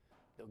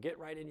 they'll get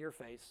right in your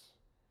face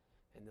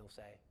and they'll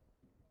say,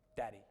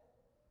 "Daddy,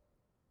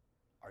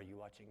 are you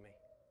watching me?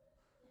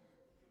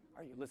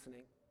 Are you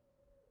listening?"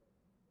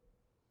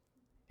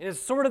 And it's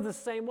sort of the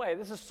same way.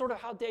 This is sort of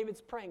how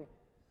David's praying.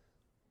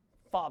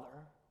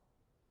 Father,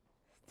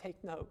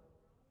 take note.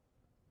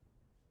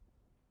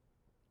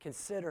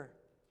 Consider.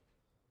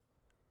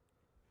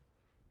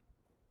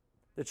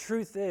 The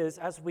truth is,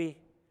 as we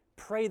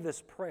pray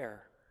this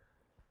prayer,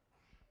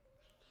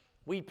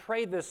 we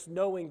pray this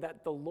knowing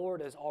that the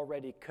Lord is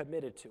already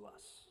committed to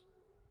us.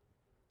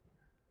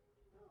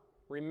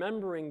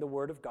 Remembering the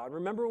Word of God.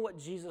 Remember what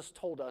Jesus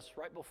told us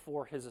right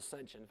before his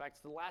ascension. In fact,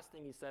 it's the last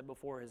thing he said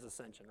before his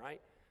ascension,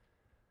 right?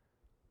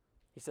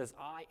 He says,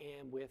 "I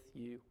am with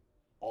you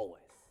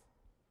always."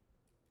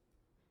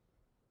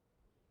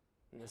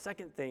 And the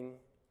second thing,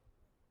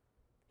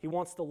 he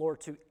wants the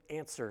Lord to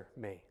answer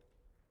me.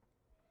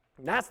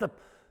 And that's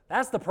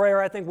the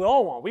prayer I think we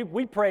all want.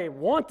 We pray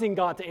wanting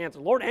God to answer.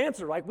 Lord,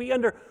 answer. Like we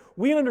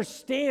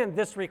understand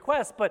this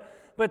request,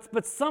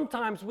 but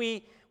sometimes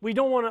we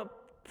don't want to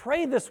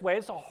pray this way.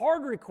 It's a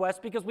hard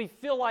request because we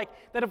feel like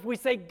that if we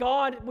say,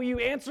 "God, will you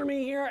answer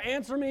me here?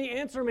 Answer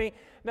me,"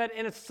 that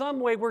in some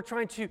way we're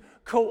trying to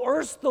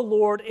coerce the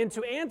Lord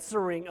into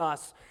answering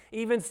us,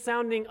 even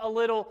sounding a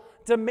little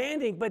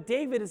demanding. But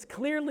David is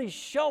clearly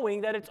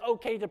showing that it's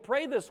okay to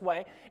pray this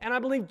way, and I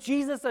believe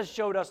Jesus has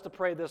showed us to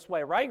pray this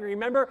way, right?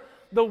 Remember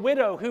the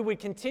widow who would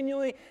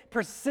continually,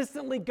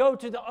 persistently go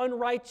to the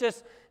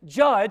unrighteous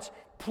judge,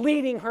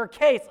 pleading her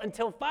case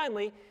until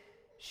finally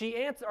he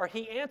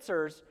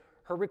answers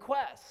her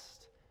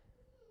request.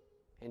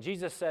 And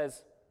Jesus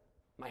says,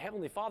 "My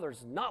heavenly Father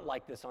is not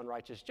like this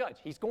unrighteous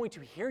judge. He's going to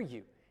hear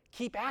you.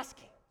 Keep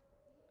asking."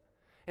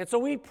 And so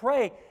we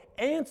pray,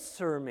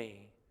 "Answer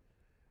me.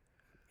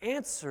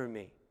 Answer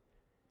me."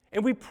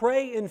 And we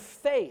pray in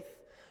faith,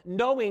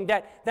 knowing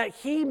that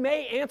he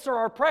may answer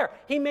our prayer.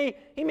 He may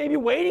be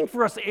waiting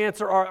for us to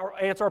answer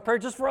our prayer,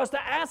 just for us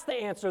to ask to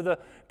answer the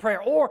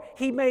prayer. Or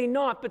he may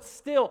not, but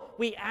still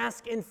we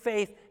ask in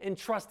faith and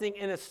trusting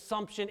in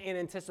assumption and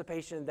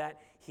anticipation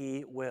that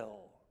he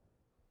will.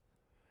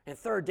 And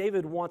third,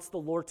 David wants the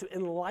Lord to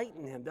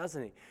enlighten him,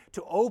 doesn't he?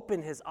 To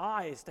open his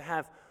eyes, to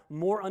have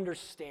more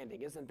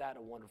understanding. Isn't that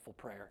a wonderful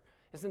prayer?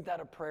 Isn't that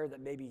a prayer that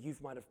maybe you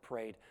might have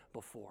prayed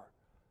before?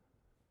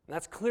 And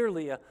that's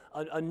clearly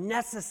a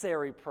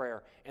necessary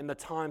prayer in the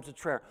times of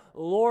prayer.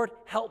 Lord,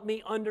 help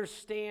me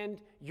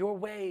understand your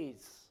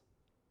ways.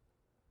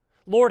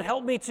 Lord,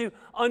 help me to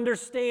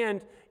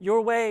understand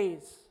your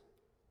ways.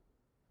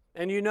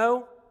 And you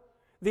know,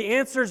 the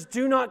answers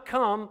do not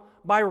come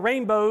by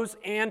rainbows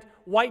and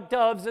white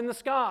doves in the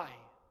sky.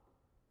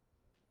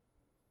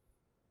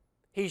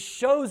 He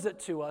shows it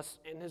to us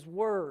in His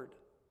Word.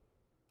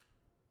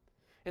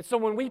 And so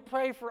when we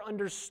pray for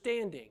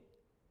understanding,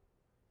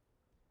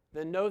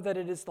 then know that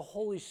it is the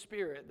Holy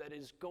Spirit that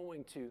is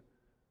going to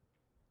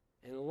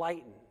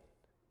enlighten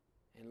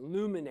and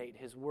illuminate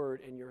His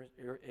Word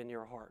in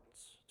your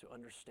hearts to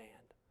understand.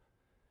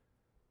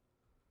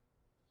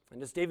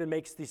 And as David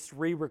makes these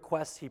 3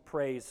 requests he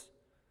prays,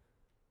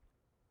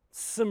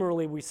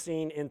 similarly we've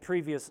seen in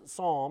previous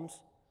Psalms,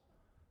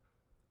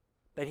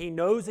 that he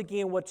knows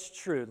again what's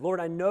true. Lord,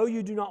 I know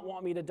you do not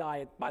want me to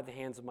die by the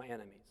hands of my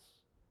enemies.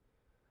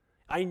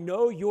 I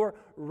know your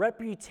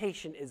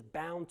reputation is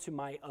bound to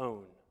my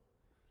own,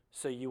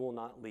 so you will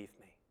not leave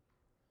me.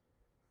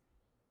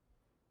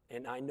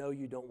 And I know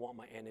you don't want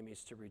my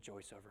enemies to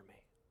rejoice over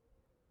me.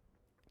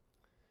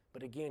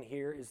 But again,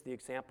 here is the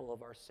example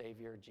of our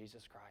Savior,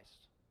 Jesus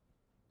Christ,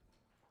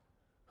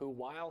 who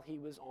while he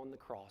was on the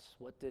cross,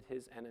 what did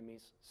his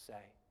enemies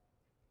say?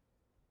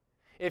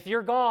 If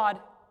you're God,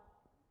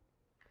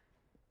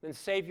 then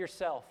save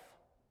yourself.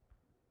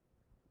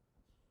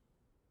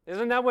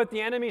 Isn't that what the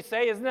enemies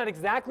say? Isn't that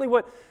exactly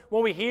what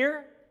we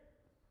hear?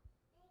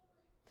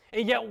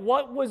 And yet,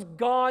 what was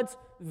God's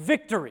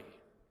victory?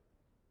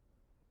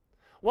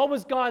 What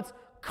was God's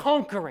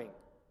conquering?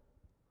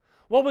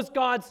 What was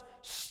God's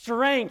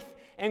strength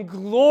and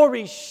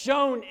glory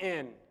shown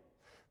in?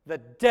 The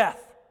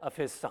death of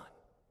his Son.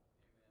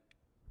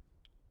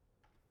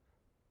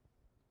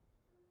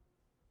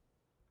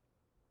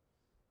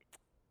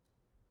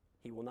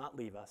 He will not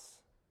leave us.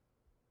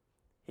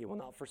 He will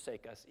not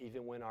forsake us,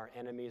 even when our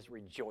enemies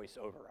rejoice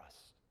over us.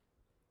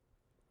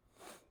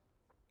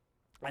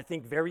 I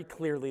think very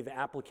clearly the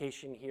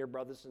application here,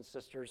 brothers and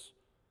sisters,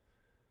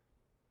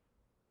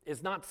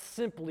 is not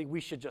simply we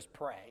should just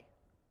pray,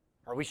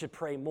 or we should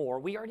pray more.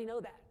 We already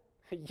know that.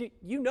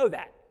 You know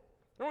that.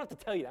 I don't have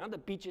to tell you that. I don't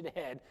have to beat you in the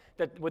head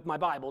with my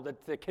Bible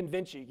to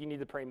convince you need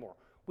to pray more.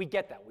 We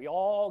get that. We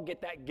all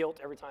get that guilt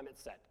every time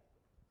it's said.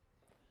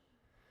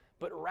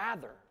 But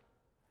rather,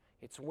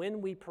 it's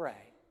when we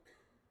pray,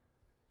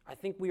 I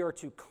think we are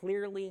to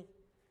clearly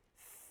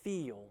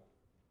feel.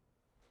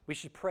 We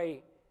should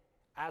pray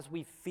as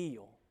we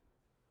feel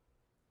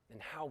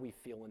and how we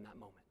feel in that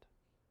moment.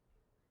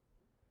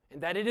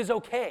 And that it is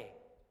okay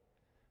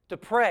to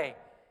pray.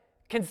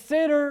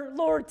 Consider,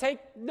 Lord,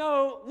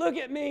 look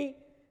at me.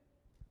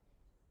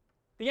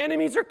 The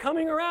enemies are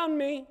coming around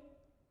me.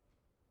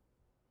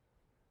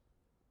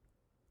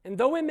 And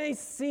though it may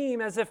seem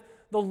as if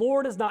the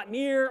Lord is not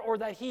near or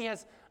that he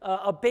has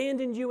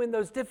abandoned you in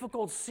those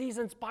difficult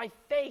seasons, by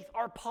faith,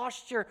 our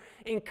posture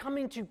in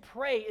coming to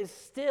pray is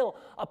still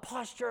a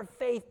posture of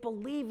faith,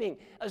 believing,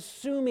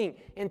 assuming,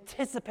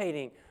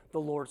 anticipating the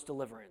Lord's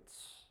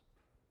deliverance.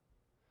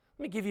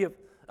 Let me give you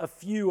a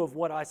few of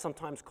what I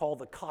sometimes call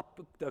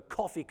the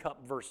coffee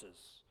cup verses.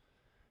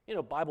 You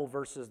know, Bible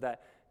verses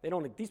that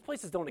these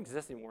places don't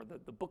exist anymore.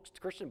 The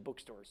Christian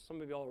bookstores.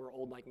 Some of y'all who are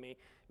old like me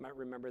might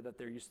remember that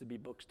there used to be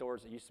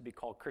bookstores that used to be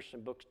called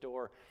Christian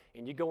Bookstore,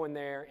 and you go in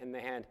there and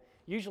they had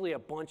usually a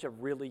bunch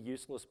of really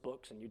useless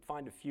books, and you'd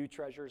find a few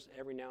treasures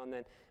every now and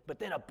then, but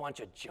then a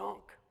bunch of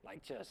junk.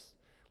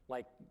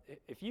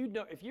 If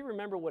you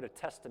remember what a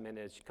testament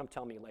is, come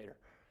tell me later.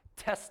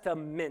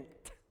 Testament,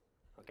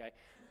 okay?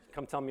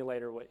 Come tell me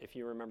later if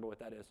you remember what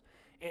that is.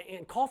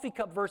 And coffee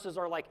cup verses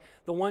are like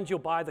the ones you'll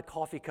buy the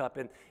coffee cup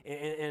and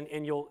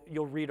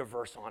you'll read a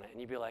verse on it and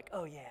you'll be like,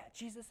 oh yeah,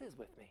 Jesus is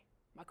with me.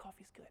 My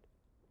coffee's good.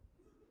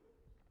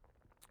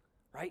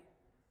 Right?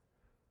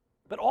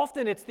 But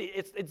often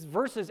it's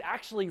verses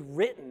actually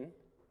written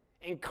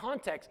in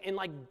context in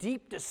like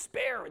deep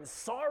despair and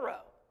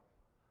sorrow.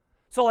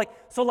 So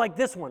like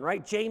this one,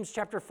 right? James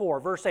chapter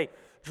 4, verse 8.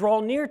 Draw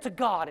near to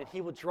God and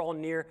he will draw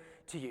near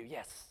to you.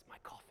 Yes, my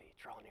coffee,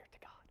 draw near to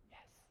God.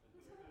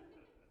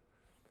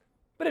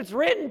 But it's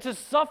written to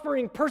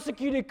suffering,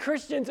 persecuted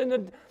Christians in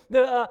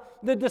the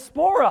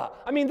diaspora.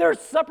 I mean, there's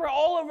suffering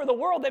all over the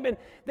world.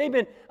 They've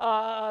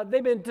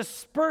been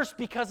dispersed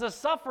because of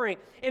suffering,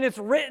 and it's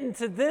written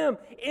to them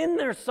in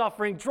their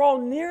suffering. Draw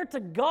near to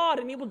God,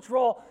 and He will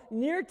draw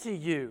near to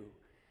you.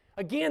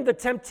 Again, the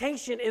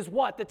temptation is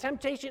what? The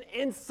temptation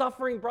in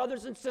suffering,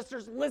 brothers and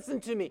sisters, listen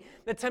to me.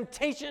 The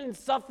temptation in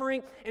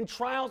suffering and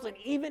trials, and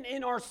even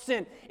in our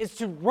sin, is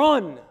to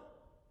run,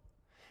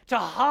 to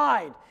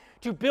hide,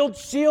 to build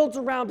shields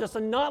around us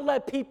and not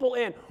let people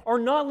in or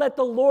not let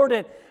the Lord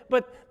in.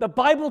 But the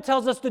Bible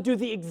tells us to do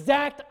the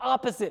exact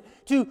opposite,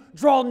 to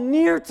draw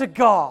near to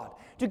God,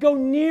 to go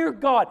near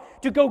God,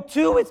 to go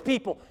to His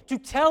people, to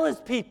tell His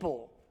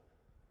people,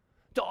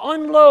 to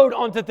unload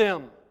onto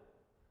them,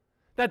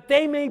 that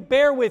they may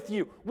bear with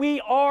you.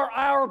 We are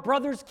our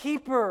brother's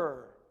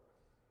keeper.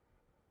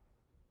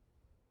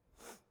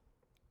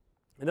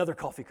 Another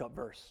coffee cup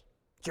verse,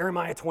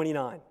 Jeremiah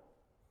 29.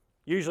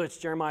 Usually it's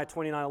Jeremiah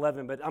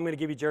 29:11, but I'm going to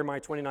give you Jeremiah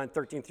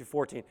 29:13 through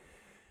 14.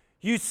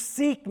 You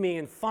seek me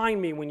and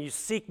find me when you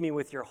seek me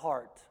with your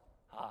heart.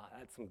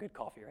 That's some good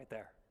coffee right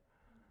there.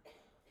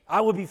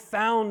 I will be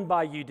found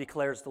by you,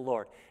 declares the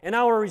Lord, and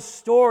I will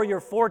restore your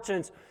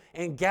fortunes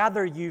and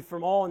gather you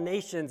from all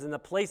nations and the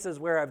places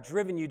where I've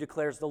driven you,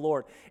 declares the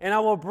Lord, and I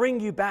will bring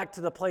you back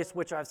to the place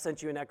which I've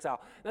sent you in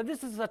exile. Now,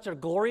 this is such a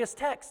glorious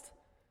text.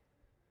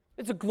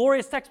 It's a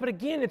glorious text, but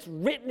again, it's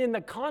written in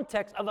the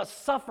context of a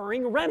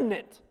suffering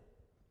remnant.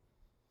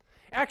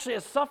 Actually,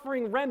 a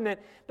suffering remnant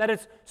that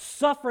is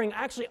suffering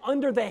actually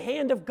under the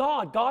hand of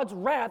God, God's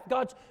wrath,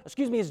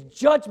 His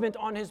judgment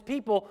on His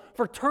people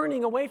for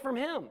turning away from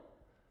Him.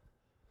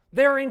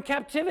 They're in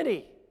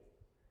captivity.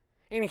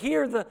 And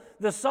here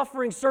the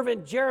suffering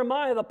servant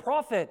Jeremiah, the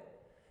prophet,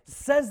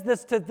 says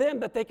this to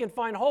them that they can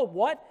find hope.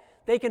 What?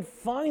 They can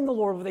find the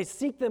Lord if they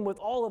seek them with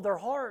all of their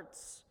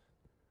hearts.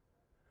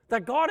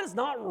 That God has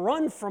not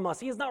run from us.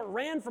 He has not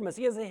ran from us.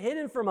 He has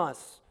hidden from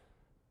us.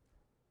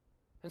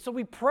 And so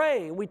we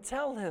pray and we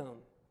tell Him.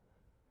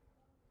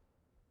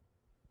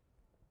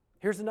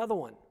 Here's another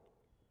one.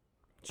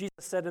 Jesus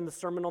said in the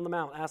Sermon on the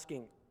Mount, ask,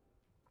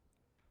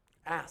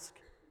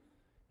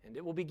 and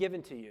it will be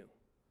given to you.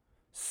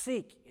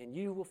 Seek, and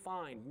you will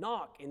find.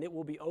 Knock, and it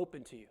will be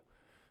open to you.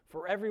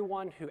 For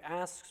everyone who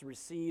asks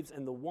receives,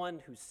 and the one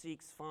who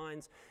seeks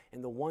finds,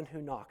 and the one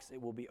who knocks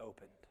it will be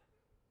opened.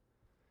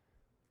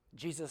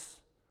 Jesus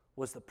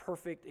was the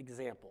perfect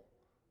example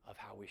of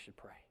how we should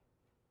pray.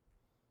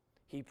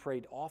 He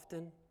prayed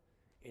often,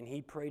 and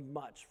he prayed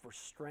much for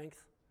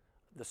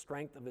the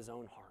strength of his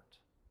own heart.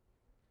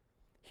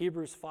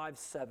 Hebrews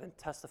 5:7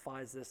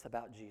 testifies this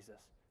about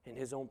Jesus in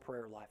his own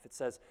prayer life. It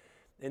says,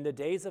 in the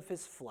days of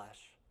his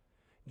flesh,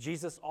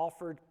 Jesus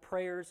offered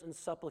prayers and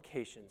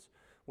supplications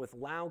with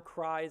loud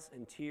cries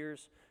and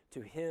tears to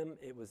him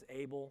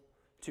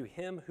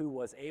who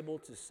was able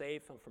to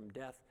save him from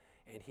death,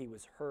 and he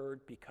was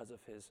heard because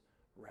of his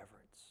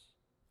reverence.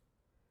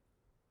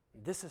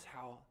 This is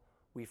how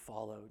we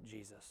follow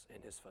Jesus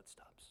in his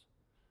footsteps.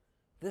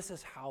 This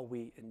is how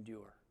we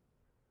endure.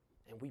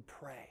 And we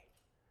pray.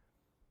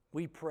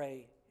 We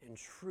pray in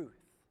truth.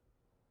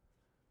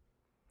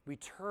 We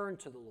turn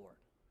to the Lord.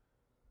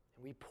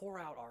 And we pour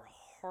out our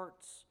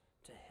hearts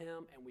to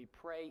him, and we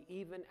pray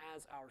even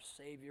as our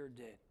Savior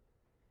did,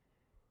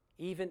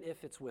 even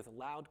if it's with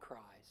loud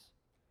cries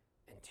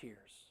and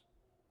tears.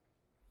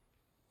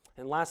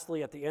 And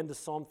lastly, at the end of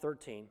Psalm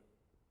 13,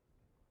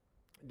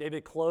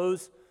 David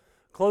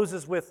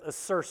closes with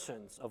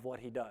assertions of what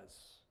he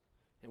does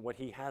and what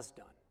he has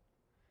done.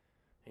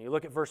 And you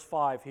look at verse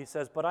 5, he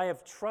says, but I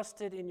have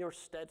trusted in your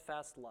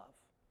steadfast love.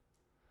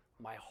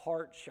 My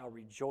heart shall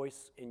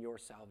rejoice in your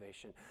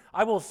salvation.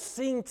 I will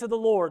sing to the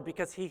Lord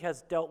because he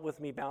has dealt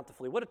with me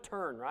bountifully. What a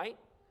turn, right?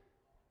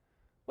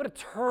 What a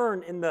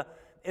turn in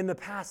the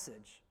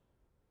passage.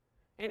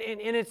 And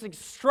it's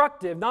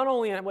instructive, not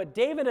only in what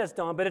David has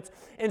done, but it's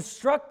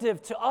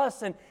instructive to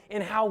us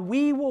in how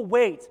we will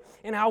wait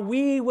and how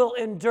we will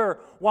endure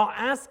while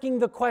asking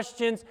the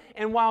questions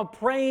and while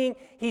praying.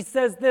 He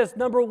says this,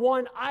 number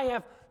one, I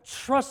have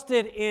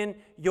trusted in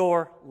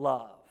your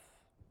love.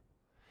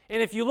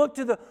 And if you look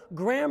to the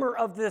grammar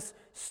of this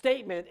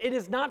statement, it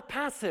is not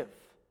passive.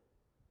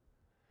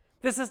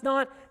 This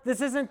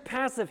isn't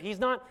passive. He's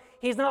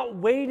not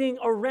waiting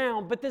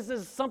around, but this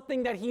is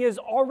something that he has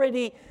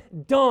already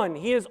done.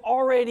 He has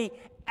already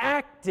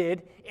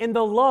acted in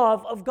the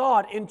love of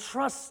God, in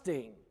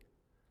trusting.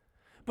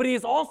 But he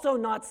is also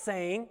not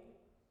saying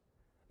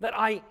that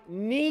I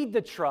need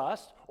the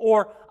trust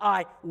or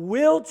I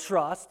will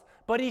trust,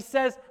 but he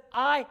says,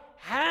 I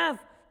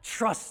have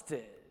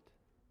trusted.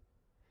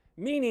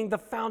 Meaning the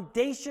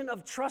foundation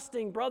of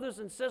trusting, brothers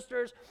and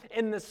sisters,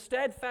 in the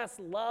steadfast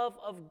love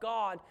of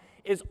God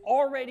is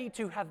already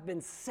to have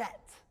been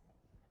set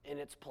in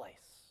its place.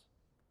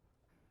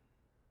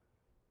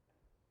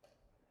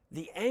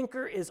 The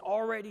anchor is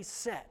already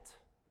set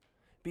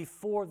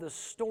before the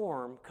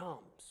storm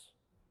comes.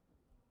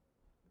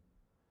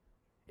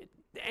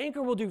 The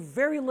anchor will do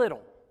very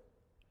little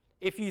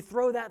if you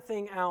throw that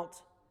thing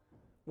out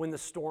when the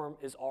storm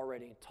is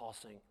already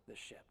tossing the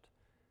ship.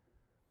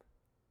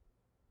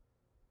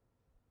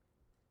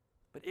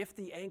 But if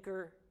the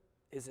anchor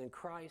is in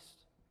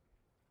Christ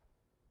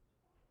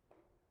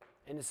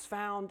and is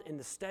found in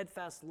the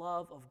steadfast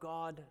love of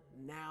God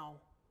now,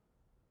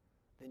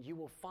 then you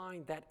will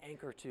find that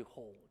anchor to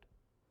hold.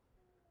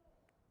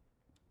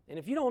 And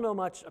if you don't know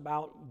much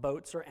about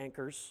boats or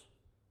anchors,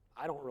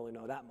 I don't really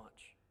know that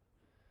much.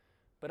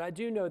 But I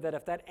do know that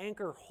if that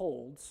anchor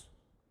holds,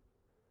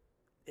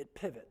 it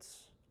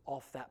pivots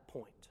off that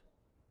point.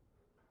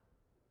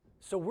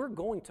 So we're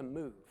going to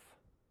move.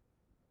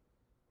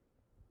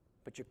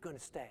 But you're going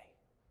to stay.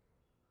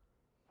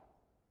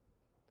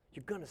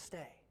 You're going to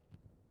stay.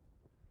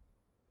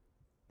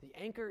 The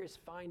anchor is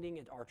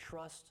finding our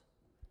trust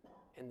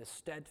in the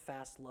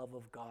steadfast love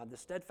of God. The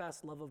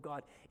steadfast love of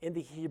God in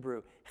the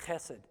Hebrew,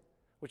 chesed,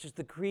 which is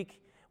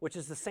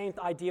the same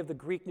idea of the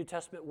Greek New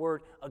Testament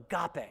word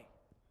agape,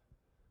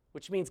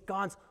 which means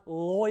God's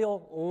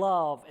loyal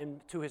love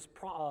and to his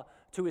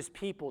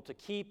people, to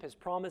keep his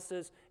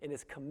promises and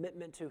his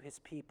commitment to his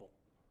people.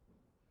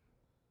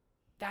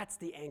 That's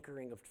the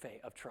anchoring of faith,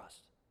 of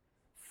trust.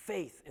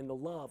 faith in the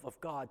love of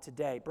God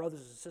today,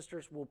 brothers and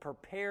sisters, will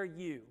prepare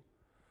you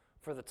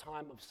for the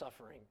time of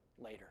suffering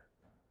later.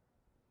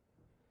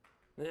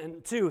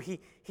 And two, he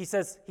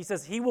says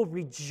he will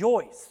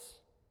rejoice.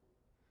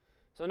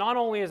 So not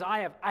only as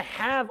I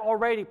have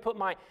already put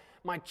my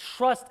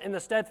trust in the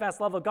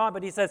steadfast love of God,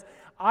 but he says,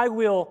 I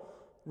will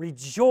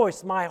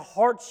rejoice. My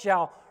heart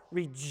shall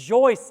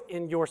rejoice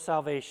in your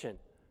salvation.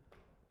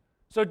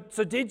 So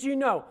did you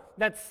know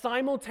that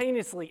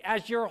simultaneously,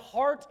 as your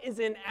heart is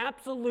in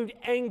absolute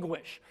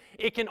anguish,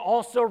 it can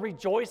also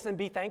rejoice and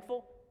be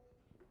thankful?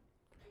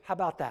 How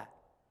about that?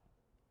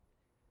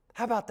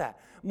 How about that?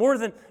 More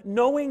than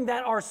knowing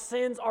that our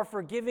sins are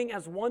forgiving,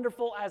 as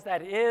wonderful as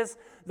that is,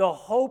 the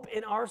hope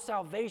in our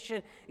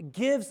salvation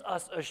gives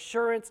us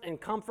assurance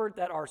and comfort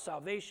that our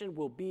salvation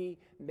will be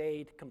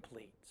made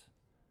complete.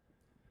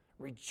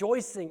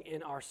 Rejoicing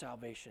in our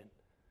salvation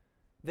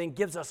then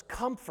gives us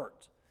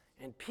comfort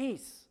and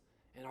peace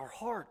in our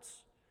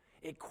hearts.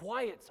 It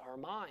quiets our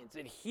minds.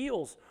 It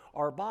heals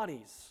our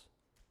bodies.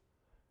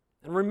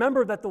 And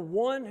remember that the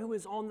one who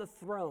is on the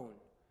throne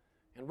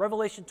in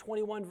Revelation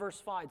 21 verse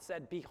 5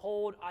 said,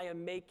 "Behold, I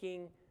am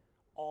making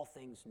all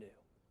things new."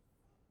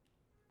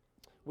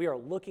 We are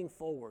looking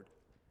forward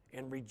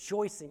and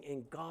rejoicing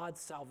in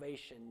God's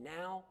salvation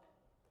now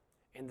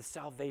and the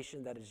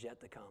salvation that is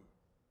yet to come.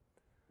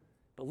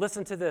 But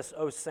listen to this,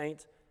 O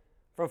saint,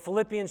 from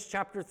Philippians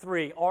chapter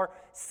 3. Our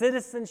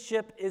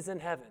citizenship is in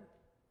heaven,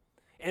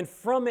 and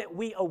from it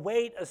we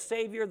await a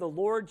Savior, the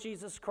Lord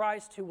Jesus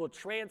Christ, who will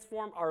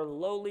transform our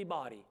lowly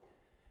body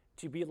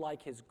to be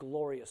like his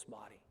glorious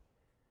body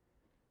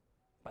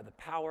by the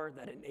power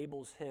that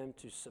enables him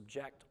to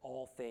subject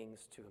all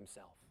things to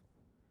himself.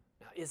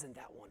 Now, isn't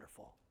that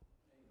wonderful?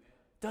 Amen.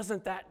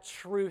 Doesn't that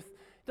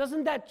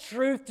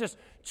truth just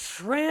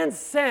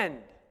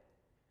transcend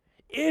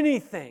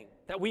anything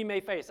that we may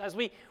face? As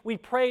we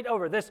prayed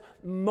over this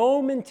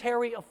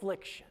momentary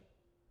affliction,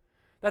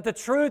 that the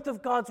truth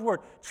of God's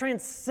word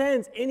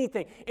transcends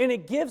anything, and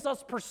it gives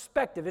us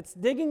perspective. It's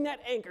digging that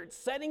anchor, it's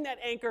setting that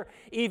anchor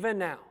even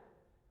now.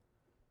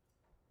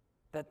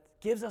 That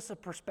gives us a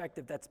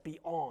perspective that's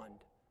beyond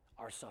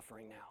our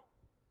suffering now.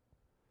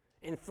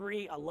 In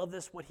 3, I love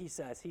this, what he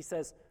says. He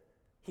says,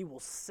 he will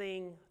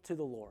sing to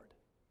the Lord.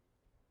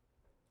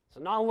 So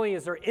not only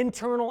is there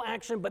internal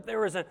action, but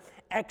there is an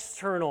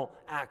external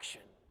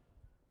action.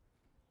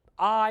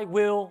 I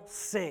will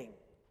sing.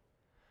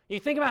 You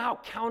think about how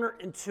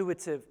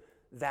counterintuitive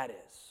that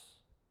is.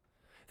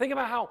 Think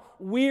about how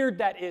weird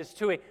that is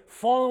to a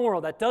fallen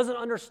world that doesn't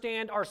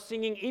understand our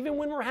singing, even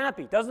when we're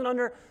happy, doesn't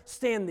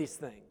understand these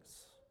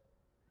things.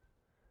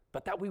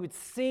 But that we would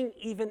sing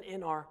even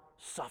in our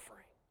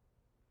suffering.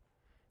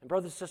 And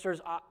brothers and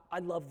sisters, I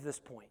love this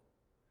point.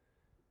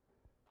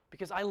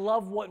 Because I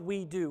love what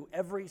we do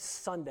every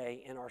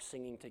Sunday in our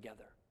singing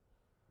together.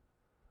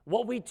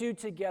 What we do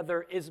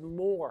together is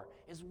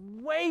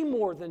way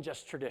more than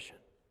just tradition.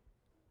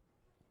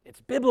 It's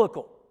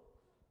biblical.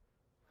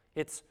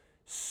 It's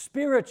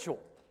spiritual.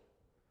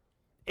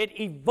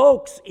 It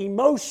evokes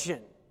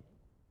emotion.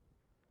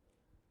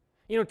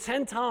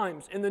 10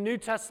 times in the New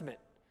Testament,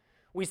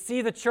 we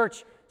see the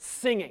church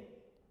singing.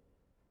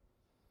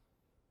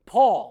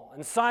 Paul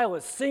and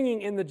Silas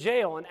singing in the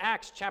jail in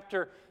Acts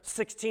chapter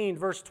 16,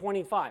 verse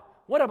 25.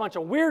 What a bunch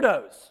of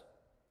weirdos.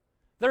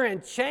 They're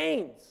in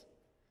chains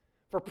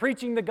for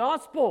preaching the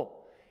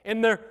gospel,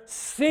 and they're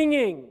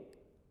singing.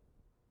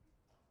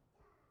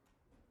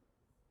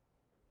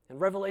 In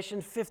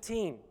Revelation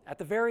 15, at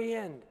the very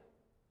end,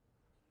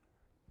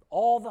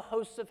 all the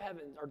hosts of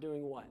heaven are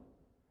doing what?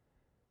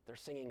 They're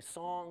singing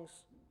songs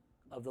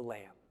of the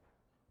Lamb.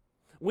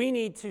 We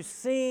need to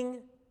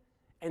sing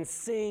and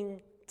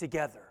sing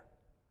together.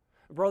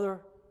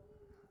 Brother,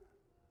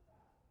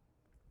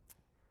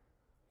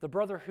 the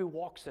brother who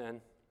walks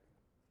in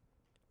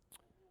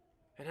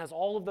and has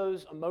all of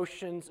those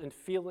emotions and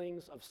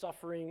feelings of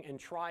suffering and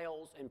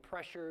trials and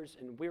pressures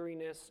and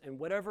weariness and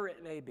whatever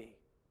it may be.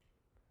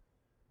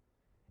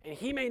 And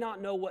he may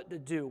not know what to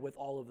do with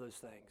all of those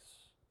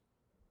things.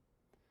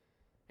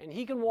 And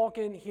he can walk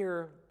in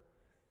here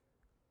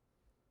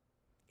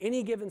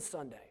any given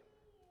Sunday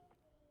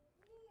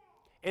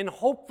and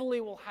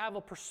hopefully will have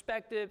a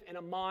perspective and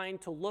a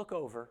mind to look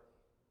over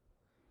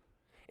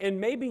and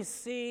maybe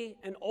see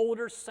an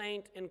older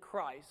saint in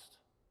Christ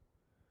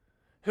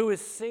who is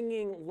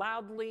singing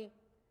loudly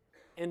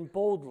and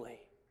boldly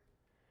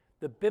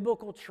the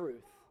biblical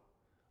truth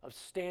of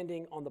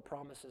standing on the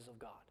promises of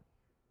God.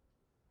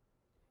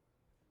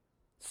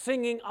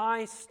 Singing,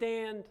 I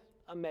stand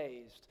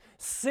amazed.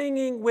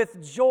 Singing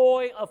with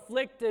joy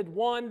afflicted,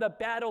 won the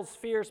battle's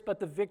fierce, but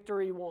the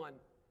victory won.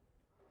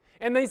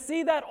 And they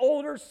see that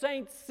older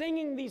saint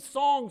singing these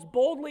songs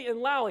boldly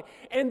and loudly,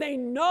 and they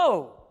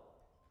know,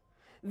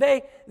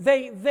 they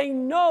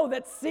know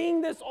that seeing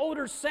this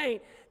older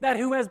saint that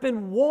who has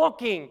been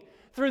walking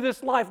through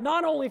this life,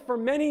 not only for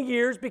many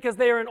years because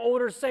they are an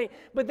older saint,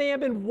 but they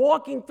have been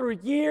walking through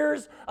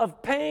years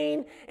of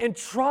pain and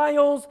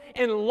trials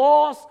and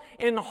loss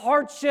and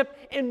hardship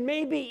and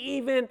maybe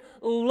even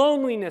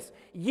loneliness,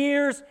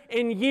 years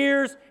and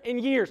years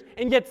and years.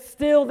 And yet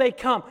still they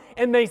come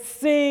and they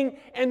sing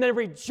and they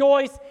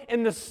rejoice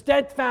in the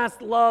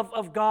steadfast love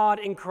of God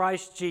in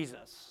Christ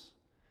Jesus.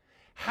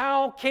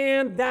 How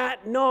can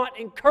that not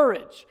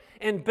encourage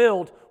and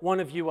build one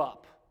of you up?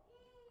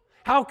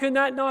 How can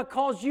that not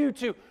cause you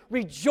to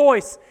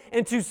rejoice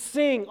and to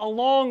sing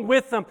along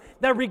with them,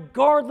 that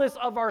regardless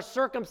of our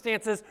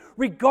circumstances,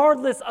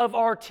 regardless of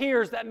our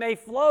tears that may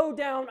flow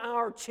down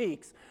our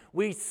cheeks,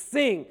 we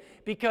sing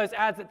because,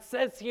 as it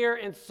says here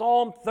in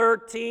Psalm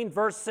 13,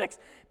 verse 6,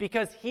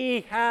 because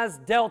He has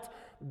dealt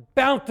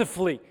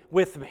bountifully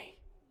with me,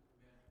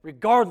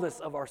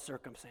 regardless of our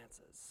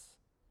circumstances.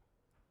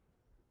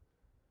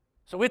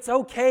 So it's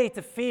okay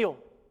to feel.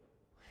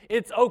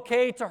 It's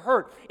okay to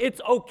hurt.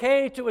 It's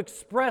okay to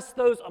express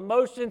those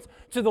emotions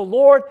to the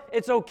Lord.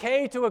 It's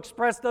okay to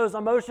express those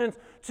emotions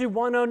to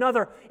one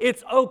another.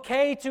 It's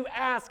okay to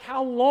ask,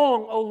 how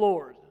long, O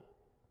Lord?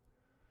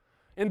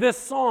 And this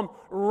psalm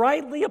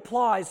rightly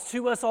applies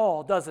to us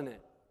all, doesn't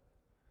it?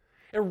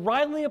 It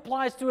rightly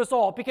applies to us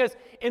all because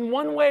in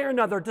one way or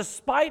another,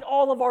 despite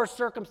all of our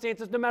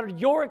circumstances, no matter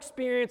your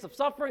experience of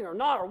suffering or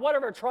not, or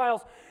whatever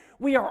trials,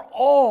 we are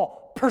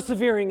all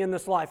persevering in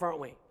this life, aren't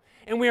we?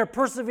 And we are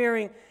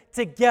persevering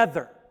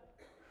together.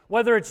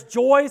 Whether it's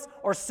joys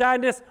or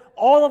sadness,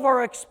 all of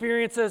our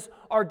experiences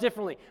are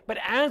differently. But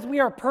as we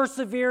are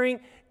persevering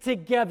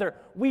together,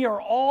 we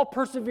are all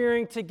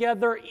persevering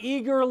together,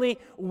 eagerly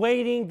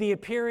waiting the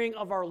appearing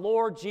of our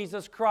Lord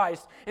Jesus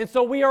Christ. And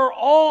so we are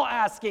all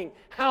asking,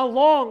 how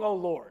long, O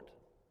Lord?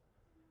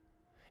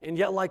 And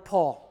yet, like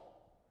Paul,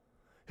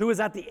 who is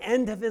at the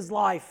end of his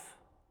life,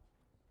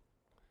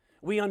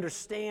 we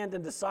understand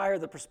and desire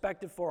the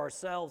perspective for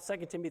ourselves.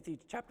 2 Timothy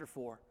chapter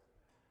 4.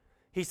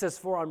 He says,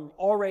 for I'm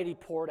already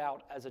poured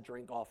out as a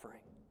drink offering.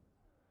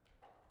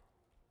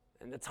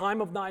 And the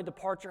time of my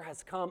departure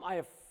has come. I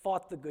have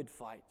fought the good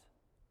fight.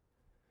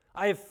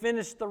 I have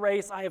finished the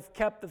race. I have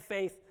kept the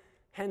faith.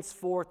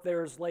 Henceforth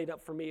there is laid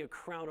up for me a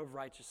crown of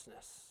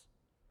righteousness,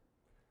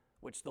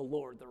 which the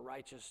Lord, the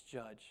righteous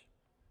judge,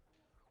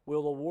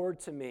 will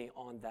award to me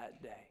on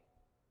that day.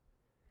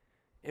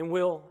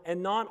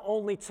 And not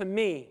only to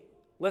me,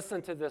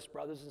 listen to this,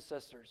 brothers and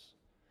sisters,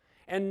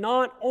 and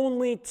not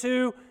only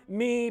to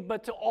me,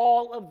 but to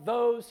all of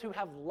those who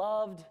have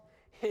loved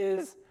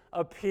His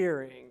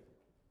appearing.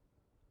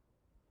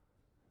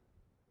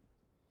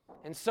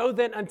 And so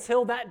then,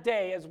 until that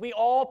day, as we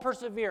all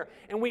persevere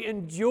and we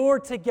endure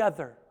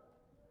together,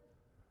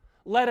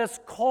 let us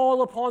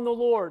call upon the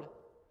Lord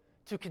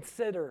to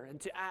consider and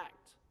to act.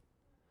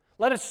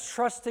 Let us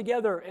trust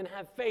together and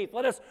have faith.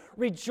 Let us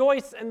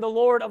rejoice in the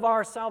Lord of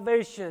our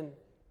salvation.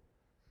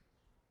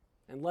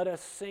 And let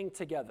us sing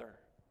together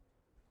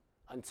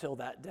until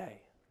that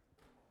day.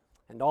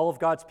 And all of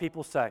God's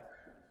people say,